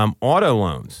 Auto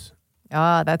loans.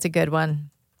 Oh, that's a good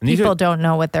one. People don't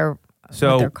know what their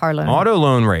car loan. Auto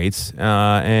loan rates,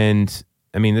 and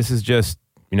I mean, this is just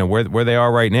where they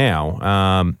are right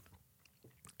now,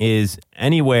 is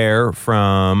anywhere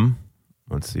from,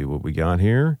 let's see what we got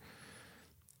here,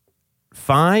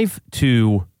 5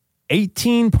 to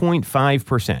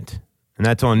 18.5%, and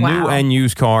that's on new and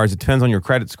used cars. It depends on your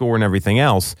credit score and everything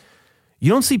else. You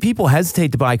don't see people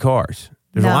hesitate to buy cars.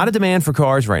 There's a lot of demand for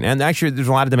cars right now, and actually, there's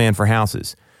a lot of demand for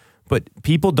houses. But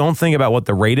people don't think about what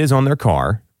the rate is on their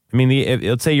car. I mean,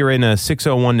 let's say you're in a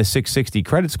 601 to 660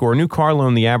 credit score. A new car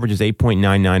loan, the average is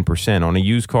 8.99%. On a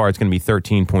used car, it's going to be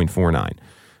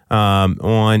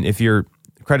 13.49. If your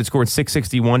credit score is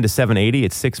 661 to 780,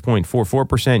 it's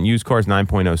 6.44%. Used cars,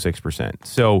 9.06%.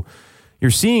 So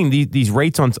you're seeing these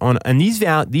rates on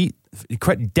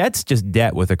debt's just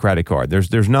debt with a credit card.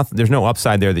 There's no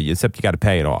upside there except you got to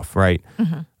pay it off, right?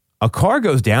 Mm-hmm. A car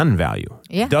goes down in value.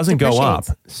 Yeah, it doesn't go up.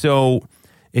 So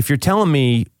if you're telling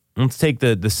me, let's take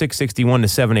the 661 to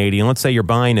 780, and let's say you're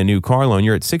buying a new car loan,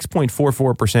 you're at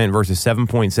 6.44% versus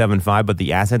 7.75, but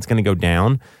the asset's going to go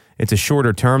down. It's a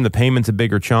shorter term. The payment's a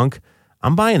bigger chunk.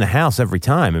 I'm buying the house every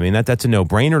time. I mean, that's a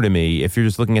no-brainer to me if you're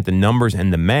just looking at the numbers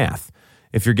and the math,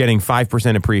 if you're getting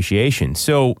 5% appreciation.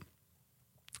 So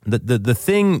the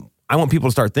thing I want people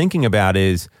to start thinking about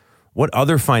is, what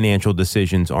other financial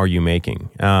decisions are you making?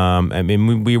 I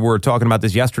mean, we were talking about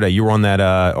this yesterday. You were on that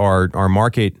our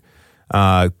market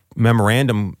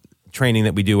memorandum training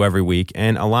that we do every week,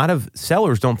 and a lot of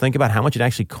sellers don't think about how much it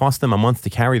actually costs them a month to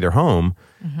carry their home.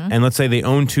 Mm-hmm. And let's say they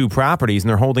own 2 properties and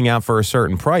they're holding out for a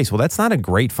certain price. Well, that's not a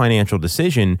great financial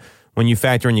decision when you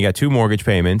factor in you got 2 mortgage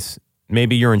payments.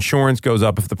 Maybe your insurance goes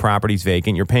up if the property's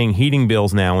vacant. You're paying heating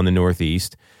bills now in the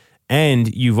Northeast, and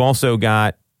you've also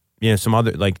got some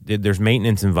other, there's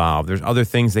maintenance involved. There's other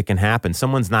things that can happen.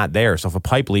 Someone's not there. So if a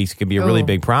pipe leaks, it could be a really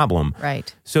big problem.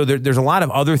 Right. So there's a lot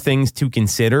of other things to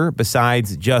consider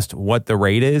besides just what the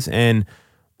rate is. And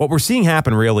what we're seeing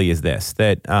happen really is this,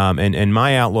 that, and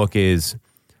my outlook is,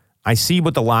 I see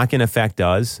what the lock-in effect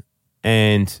does.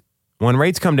 And when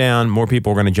rates come down, more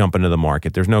people are going to jump into the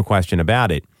market. There's no question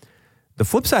about it. The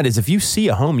flip side is, if you see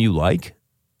a home you like,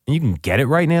 and you can get it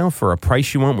right now for a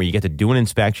price you want, where you get to do an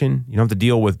inspection. You don't have to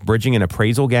deal with bridging an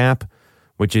appraisal gap,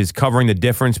 which is covering the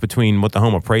difference between what the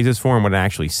home appraises for and what it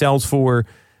actually sells for.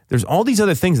 There's all these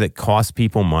other things that cost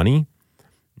people money.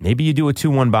 Maybe you do a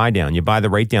 2-1 buy down. You buy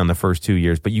the rate down the first 2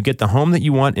 years, but you get the home that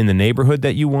you want in the neighborhood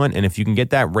that you want. And if you can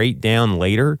get that rate down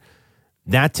later,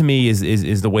 that to me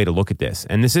is the way to look at this.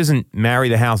 And this isn't marry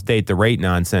the house, date the rate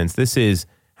nonsense. This is,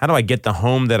 how do I get the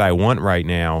home that I want right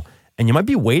now? And you might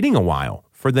be waiting a while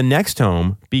for the next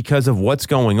home because of what's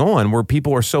going on, where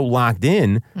people are so locked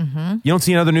in. Mm-hmm. You don't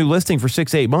see another new listing for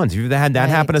 6-8 months. If you've had that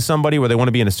happen to somebody where they want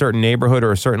to be in a certain neighborhood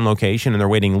or a certain location and they're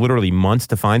waiting literally months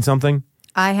to find something.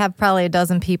 I have probably a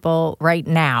dozen people right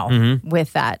now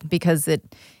with that, because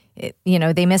it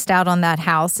they missed out on that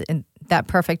house and that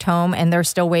perfect home, and they're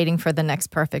still waiting for the next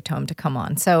perfect home to come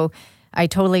on. So I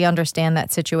totally understand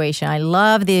that situation. I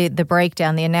love the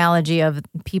breakdown, the analogy of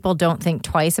people don't think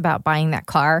twice about buying that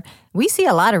car. We see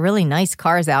a lot of really nice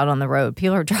cars out on the road.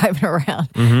 People are driving around.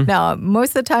 Mm-hmm. Now, most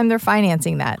of the time they're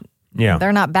financing that. Yeah.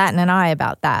 They're not batting an eye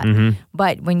about that. Mm-hmm.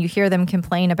 But when you hear them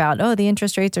complain about, the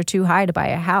interest rates are too high to buy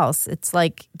a house, it's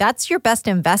like, that's your best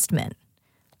investment.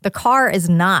 The car is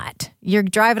not. You're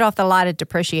driving off the lot, it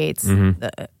depreciates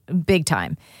big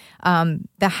time.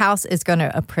 The house is going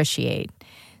to appreciate.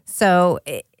 So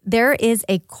there is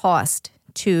a cost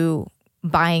to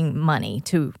buying money,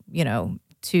 to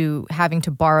having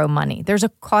to borrow money. There's a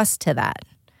cost to that.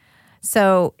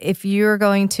 So if you're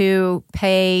going to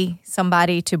pay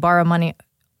somebody to borrow money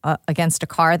against a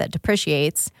car that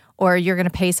depreciates, or you're going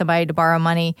to pay somebody to borrow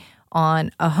money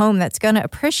on a home that's going to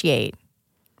appreciate,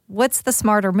 what's the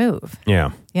smarter move?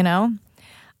 Yeah. You know?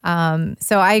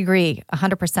 So I agree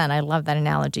 100%. I love that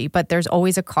analogy. But there's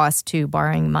always a cost to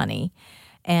borrowing money.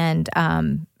 And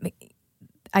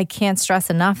I can't stress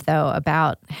enough, though,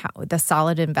 about how the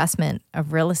solid investment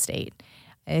of real estate.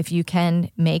 If you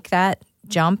can make that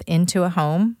jump into a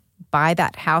home, buy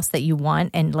that house that you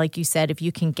want, and like you said, if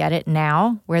you can get it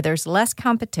now where there's less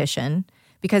competition,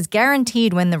 because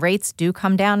guaranteed when the rates do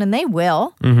come down, and they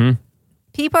will,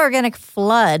 people are going to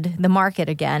flood the market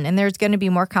again, and there's going to be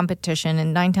more competition,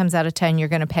 and 9 times out of 10, you're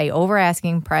going to pay over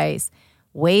asking price,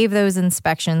 waive those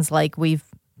inspections like we've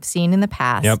seen in the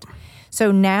past. Yep.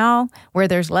 So now where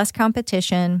there's less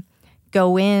competition,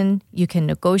 go in, you can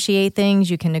negotiate things,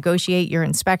 you can negotiate your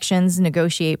inspections,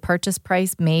 negotiate purchase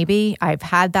price, maybe. I've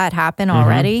had that happen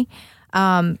already.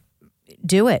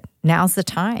 Do it. Now's the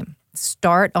time.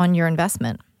 Start on your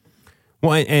investment.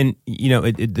 Well, and you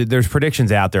know, there's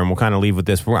predictions out there, and we'll kind of leave with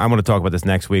this. I want to talk about this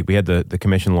next week. We had the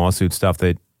commission lawsuit stuff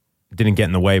that didn't get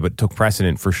in the way, but took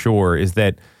precedent for sure, is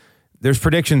that there's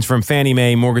predictions from Fannie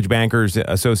Mae, Mortgage Bankers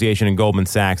Association, and Goldman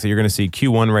Sachs that you're going to see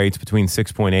Q1 rates between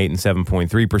 6.8 and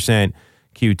 7.3%,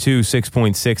 Q2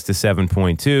 6.6 to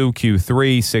 7.2,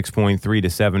 Q3 6.3 to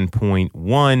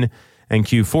 7.1, and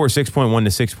Q4 6.1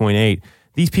 to 6.8.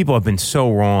 These people have been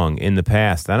so wrong in the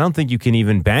past. I don't think you can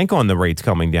even bank on the rates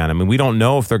coming down. I mean, we don't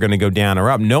know if they're going to go down or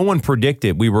up. No one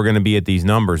predicted we were going to be at these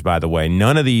numbers, by the way.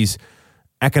 None of these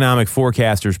economic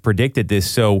forecasters predicted this.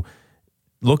 So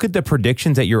look at the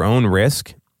predictions at your own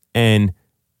risk, and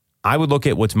I would look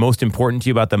at what's most important to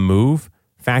you about the move,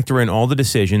 factor in all the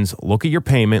decisions, look at your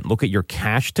payment, look at your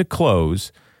cash to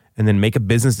close, and then make a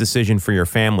business decision for your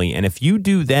family. And if you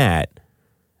do that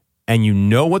and you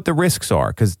know what the risks are,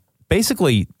 because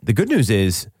basically the good news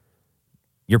is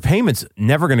your payment's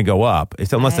never going to go up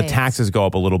unless the taxes go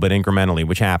up a little bit incrementally,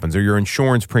 which happens, or your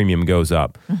insurance premium goes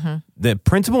up. The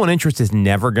principal and interest is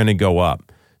never going to go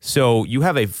up. So you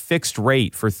have a fixed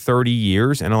rate for 30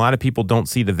 years, and a lot of people don't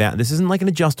see the value. This isn't like an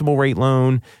adjustable rate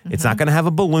loan. It's not going to have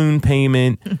a balloon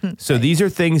payment. So these are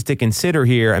things to consider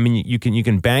here. I mean, you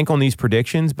can bank on these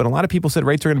predictions, but a lot of people said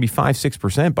rates are going to be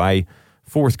 5-6% by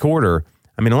fourth quarter.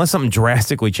 I mean, unless something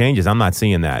drastically changes, I'm not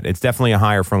seeing that. It's definitely a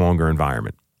higher for longer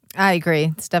environment. I agree.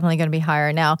 It's definitely going to be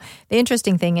higher. Now, the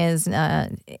interesting thing is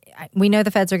we know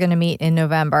the Feds are going to meet in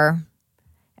November,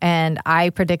 and I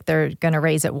predict they're going to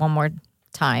raise it one more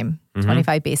time,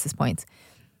 25 basis points.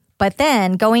 But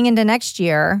then going into next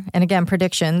year, and again,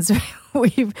 predictions,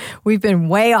 we've been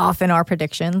way off in our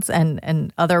predictions,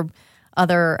 and other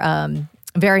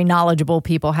very knowledgeable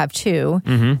people have too.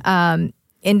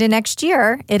 Into next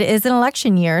year, it is an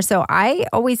election year. So I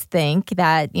always think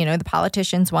that, you know, the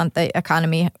politicians want the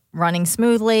economy running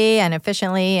smoothly and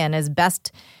efficiently and as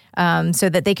best so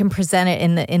that they can present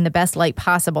it in the best light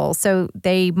possible. So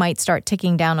they might start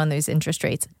ticking down on those interest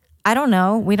rates. I don't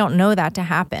know. We don't know that to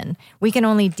happen. We can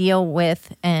only deal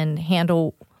with and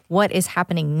handle what is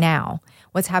happening now,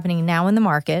 what's happening now in the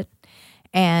market.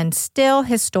 And still,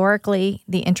 historically,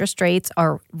 the interest rates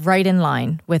are right in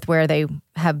line with where they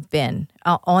have been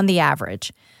on the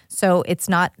average. So it's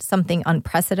not something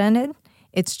unprecedented.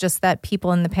 It's just that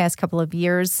people in the past couple of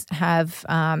years have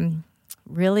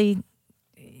really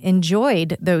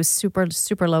enjoyed those super,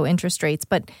 super low interest rates.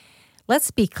 But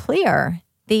let's be clear,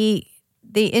 the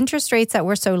interest rates that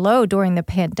were so low during the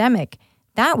pandemic,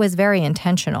 that was very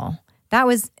intentional. That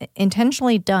was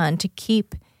intentionally done to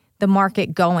keep the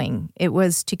market going. It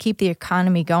was to keep the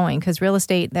economy going, because real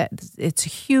estate, it's a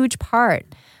huge part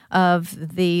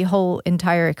of the whole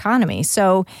entire economy.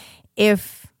 So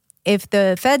if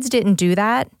the Feds didn't do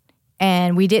that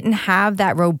and we didn't have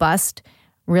that robust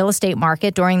real estate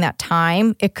market during that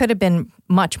time, it could have been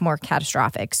much more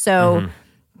catastrophic. So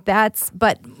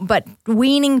but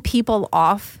weaning people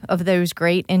off of those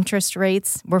great interest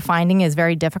rates we're finding is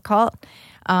very difficult.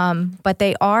 But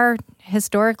they are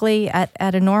historically at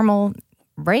a normal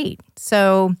rate.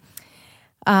 So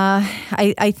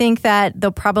I think that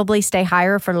they'll probably stay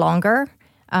higher for longer.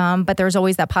 But there's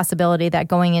always that possibility that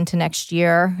going into next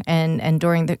year and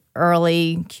during the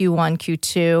early Q1,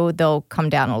 Q2, they'll come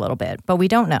down a little bit. But we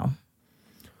don't know.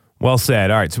 Well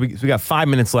said. All right, so we got 5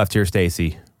 minutes left here,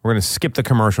 Stacey. We're going to skip the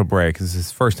commercial break because this is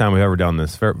the first time we've ever done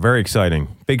this. Very, very exciting.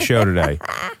 Big show today.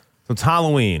 So it's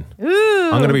Halloween.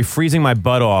 Ooh. I'm going to be freezing my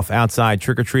butt off outside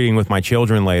trick-or-treating with my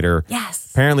children later.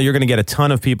 Yes. Apparently, you're going to get a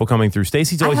ton of people coming through.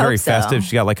 Stacey's always very festive.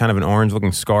 She's got like kind of an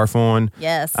orange-looking scarf on.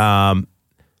 Yes.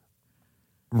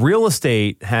 real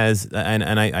estate has,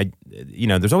 and I, you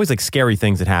know, there's always like scary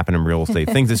things that happen in real estate,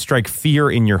 things that strike fear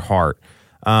in your heart.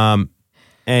 And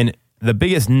the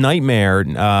biggest nightmare,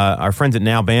 our friends at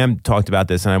Now Bam talked about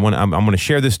this, and I'm going to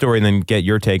share this story and then get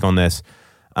your take on this.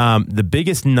 The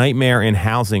biggest nightmare in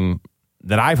housing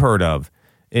that I've heard of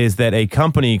is that a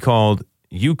company called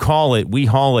You Call It, We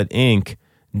Haul It, Inc.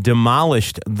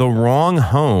 demolished the wrong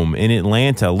home in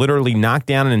Atlanta, literally knocked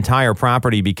down an entire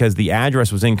property because the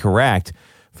address was incorrect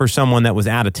for someone that was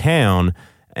out of town.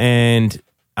 And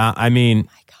I mean,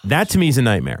 that to me is a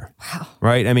nightmare. Wow.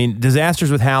 Right? I mean,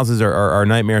 disasters with houses are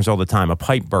nightmares all the time, a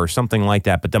pipe burst, something like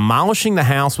that. But demolishing the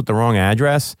house with the wrong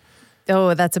address.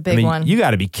 Oh, that's a big one. You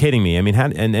got to be kidding me. I mean,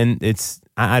 and it's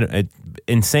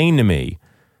insane to me.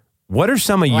 What are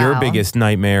some of your biggest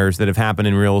nightmares that have happened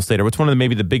in real estate, or what's one of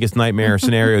maybe the biggest nightmare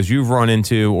scenarios you've run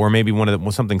into, or maybe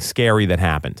something scary that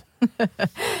happened?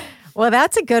 Well,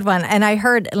 that's a good one. And I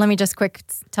heard, let me just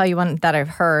tell you one that I've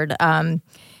heard,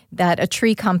 that a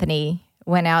tree company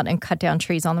went out and cut down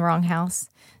trees on the wrong house.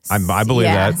 I believe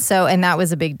that. So, and that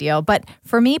was a big deal. But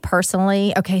for me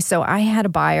personally, okay, so I had a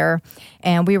buyer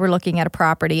and we were looking at a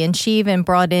property, and she even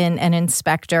brought in an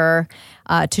inspector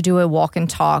to do a walk and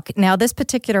talk. Now, this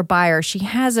particular buyer, she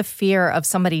has a fear of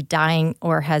somebody dying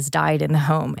or has died in the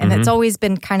home. And it's always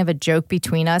been kind of a joke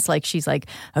between us. Like, she's like,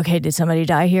 okay, did somebody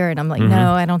die here? And I'm like,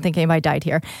 no, I don't think anybody died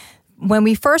here. When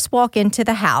we first walk into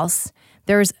the house,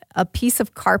 there's a piece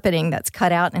of carpeting that's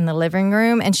cut out in the living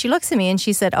room. And she looks at me and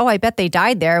she said, oh, I bet they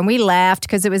died there. And we laughed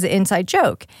because it was an inside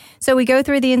joke. So we go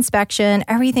through the inspection.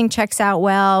 Everything checks out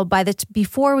well.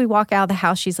 Before we walk out of the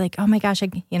house, she's like, oh my gosh,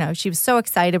 she was so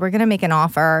excited. We're going to make an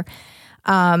offer.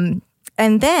 And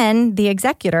then the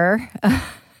executor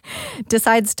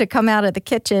decides to come out of the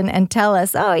kitchen and tell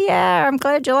us, oh, yeah, I'm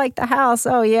glad you like the house.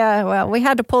 Oh, yeah, well, we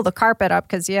had to pull the carpet up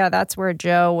because, yeah, that's where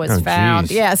Joe was found.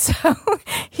 Geez. Yeah, so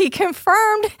he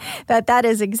confirmed that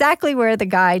is exactly where the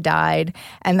guy died,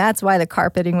 and that's why the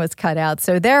carpeting was cut out.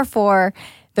 So therefore,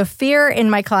 the fear in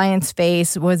my client's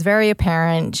face was very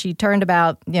apparent. She turned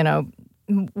about,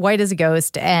 white as a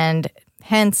ghost, and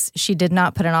hence, she did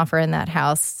not put an offer in that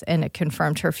house, and it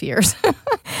confirmed her fears.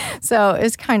 So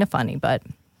it's kind of funny, but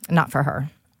not for her.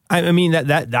 I mean,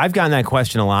 that I've gotten that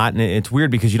question a lot, and it's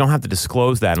weird because you don't have to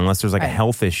disclose that unless there's like a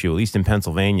health issue, at least in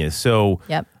Pennsylvania. So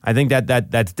I think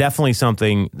that's definitely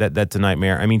something that's a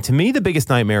nightmare. I mean, to me, the biggest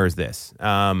nightmare is this.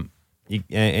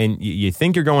 You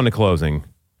think you're going to closing,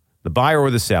 the buyer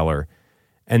or the seller,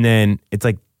 and then it's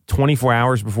like 24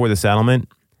 hours before the settlement,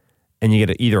 and you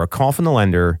get either a call from the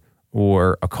lender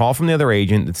or a call from the other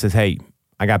agent that says, hey,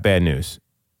 I got bad news.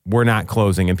 We're not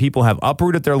closing, and people have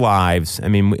uprooted their lives. I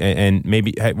mean, and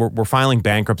maybe hey, we're filing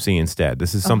bankruptcy instead.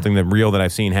 This is something that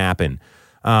I've seen happen,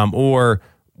 or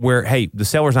where hey, the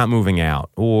seller's not moving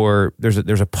out, or there's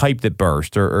a pipe that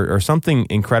burst, or something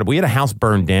incredible. We had a house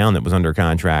burned down that was under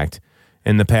contract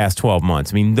in the past 12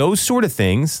 months. I mean, those sort of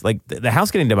things, like the house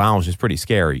getting demolished, is pretty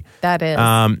scary. That is,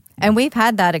 and we've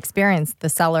had that experience. The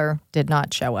seller did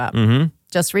not show up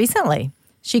just recently.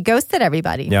 She ghosted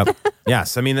everybody. Yep.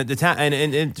 Yes. I mean, and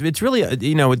it's really,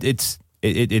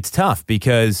 it's tough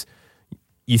because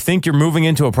you think you're moving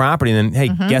into a property, and then,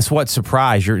 hey, guess what?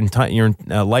 Surprise! Your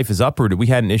life is uprooted. We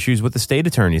had issues with the state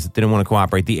attorneys that didn't want to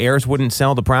cooperate. The heirs wouldn't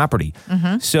sell the property.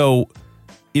 So,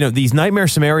 these nightmare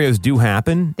scenarios do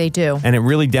happen. They do. And it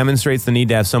really demonstrates the need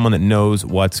to have someone that knows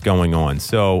what's going on.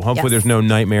 So hopefully there's no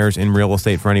nightmares in real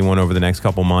estate for anyone over the next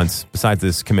couple months besides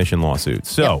this commission lawsuit.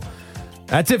 So.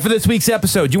 That's it for this week's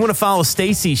episode. You want to follow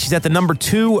Stacy? She's at the number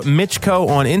 2 Mitchco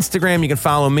on Instagram. You can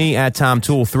follow me at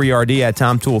TomToole3RD, at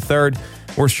TomToole3rd.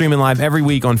 We're streaming live every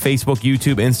week on Facebook,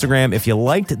 YouTube, Instagram. If you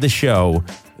liked the show,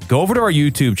 go over to our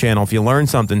YouTube channel. If you learned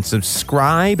something,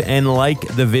 subscribe and like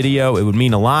the video. It would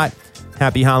mean a lot.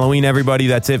 Happy Halloween, everybody.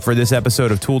 That's it for this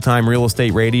episode of Toole Time Real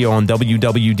Estate Radio on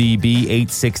WWDB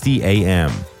 860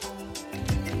 AM.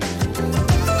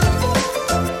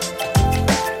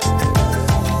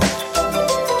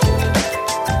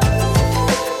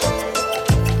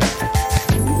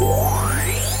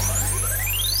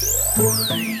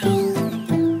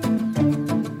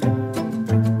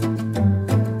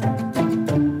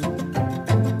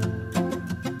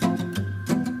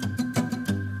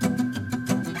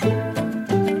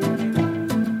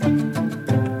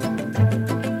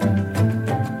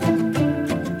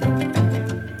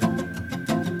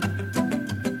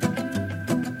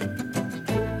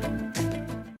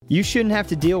 You shouldn't have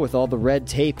to deal with all the red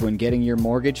tape when getting your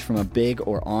mortgage from a big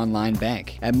or online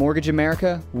bank. At Mortgage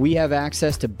America, we have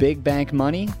access to big bank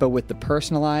money, but with the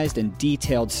personalized and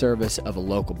detailed service of a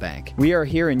local bank. We are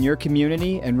here in your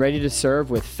community and ready to serve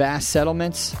with fast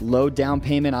settlements, low down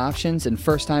payment options, and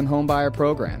first-time homebuyer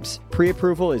programs.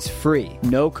 Pre-approval is free,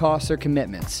 no costs or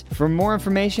commitments. For more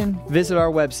information, visit our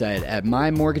website at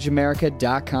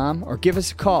mymortgageamerica.com or give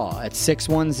us a call at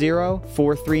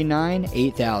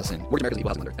 610-439-8000. Mortgage America's equal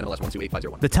housing lender, NMLS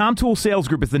 128501. The Tom Toole Sales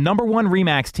Group is the number one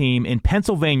RE/MAX team in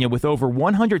Pennsylvania with over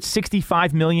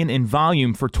 $165 million in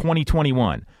volume for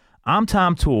 2021. I'm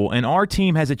Tom Toole, and our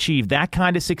team has achieved that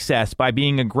kind of success by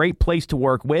being a great place to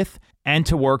work with and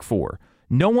to work for.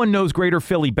 No one knows Greater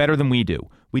Philly better than we do.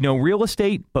 We know real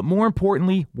estate, but more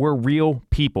importantly, we're real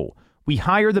people. We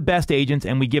hire the best agents,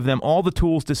 and we give them all the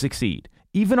tools to succeed.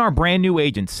 Even our brand new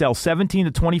agents sell 17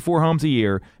 to 24 homes a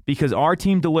year because our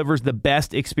team delivers the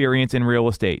best experience in real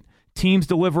estate. Teams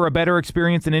deliver a better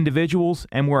experience than individuals,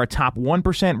 and we're a top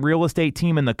 1% real estate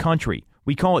team in the country.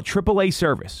 We call it AAA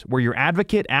service. We're your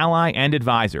advocate, ally, and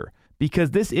advisor.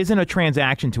 Because this isn't a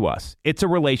transaction to us, it's a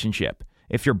relationship.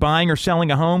 If you're buying or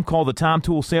selling a home, call the Tom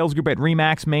Toole Sales Group at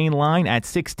RE/MAX main line at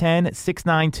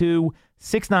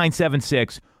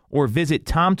 610-692-6976 or visit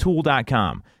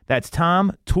tomtoole.com. That's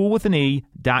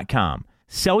tomtoole.com.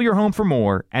 Sell your home for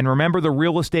more, and remember the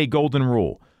real estate golden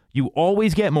rule. You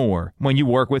always get more when you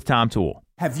work with Tom Toole.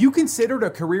 Have you considered a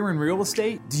career in real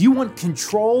estate? Do you want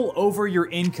control over your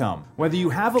income? Whether you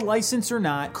have a license or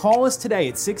not, call us today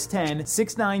at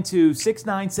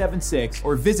 610-692-6976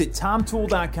 or visit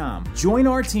tomtoole.com. Join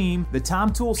our team, the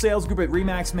Tom Toole Sales Group at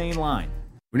RE/MAX main line.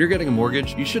 When you're getting a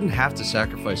mortgage, you shouldn't have to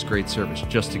sacrifice great service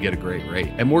just to get a great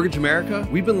rate. At Mortgage America,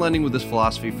 we've been lending with this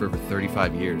philosophy for over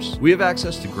 35 years. We have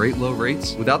access to great low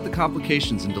rates without the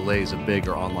complications and delays of big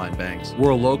or online banks.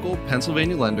 We're a local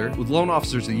Pennsylvania lender with loan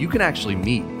officers that you can actually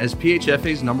meet. As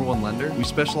PHFA's #1 lender, we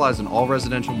specialize in all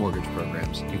residential mortgage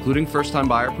programs, including first-time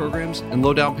buyer programs and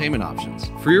low down payment options.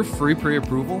 For your free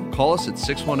pre-approval, call us at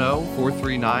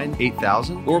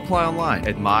 610-439-8000 or apply online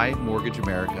at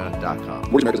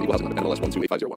mymortgageamerica.com. Mortgage America's equal housing lender, NMLS 128501.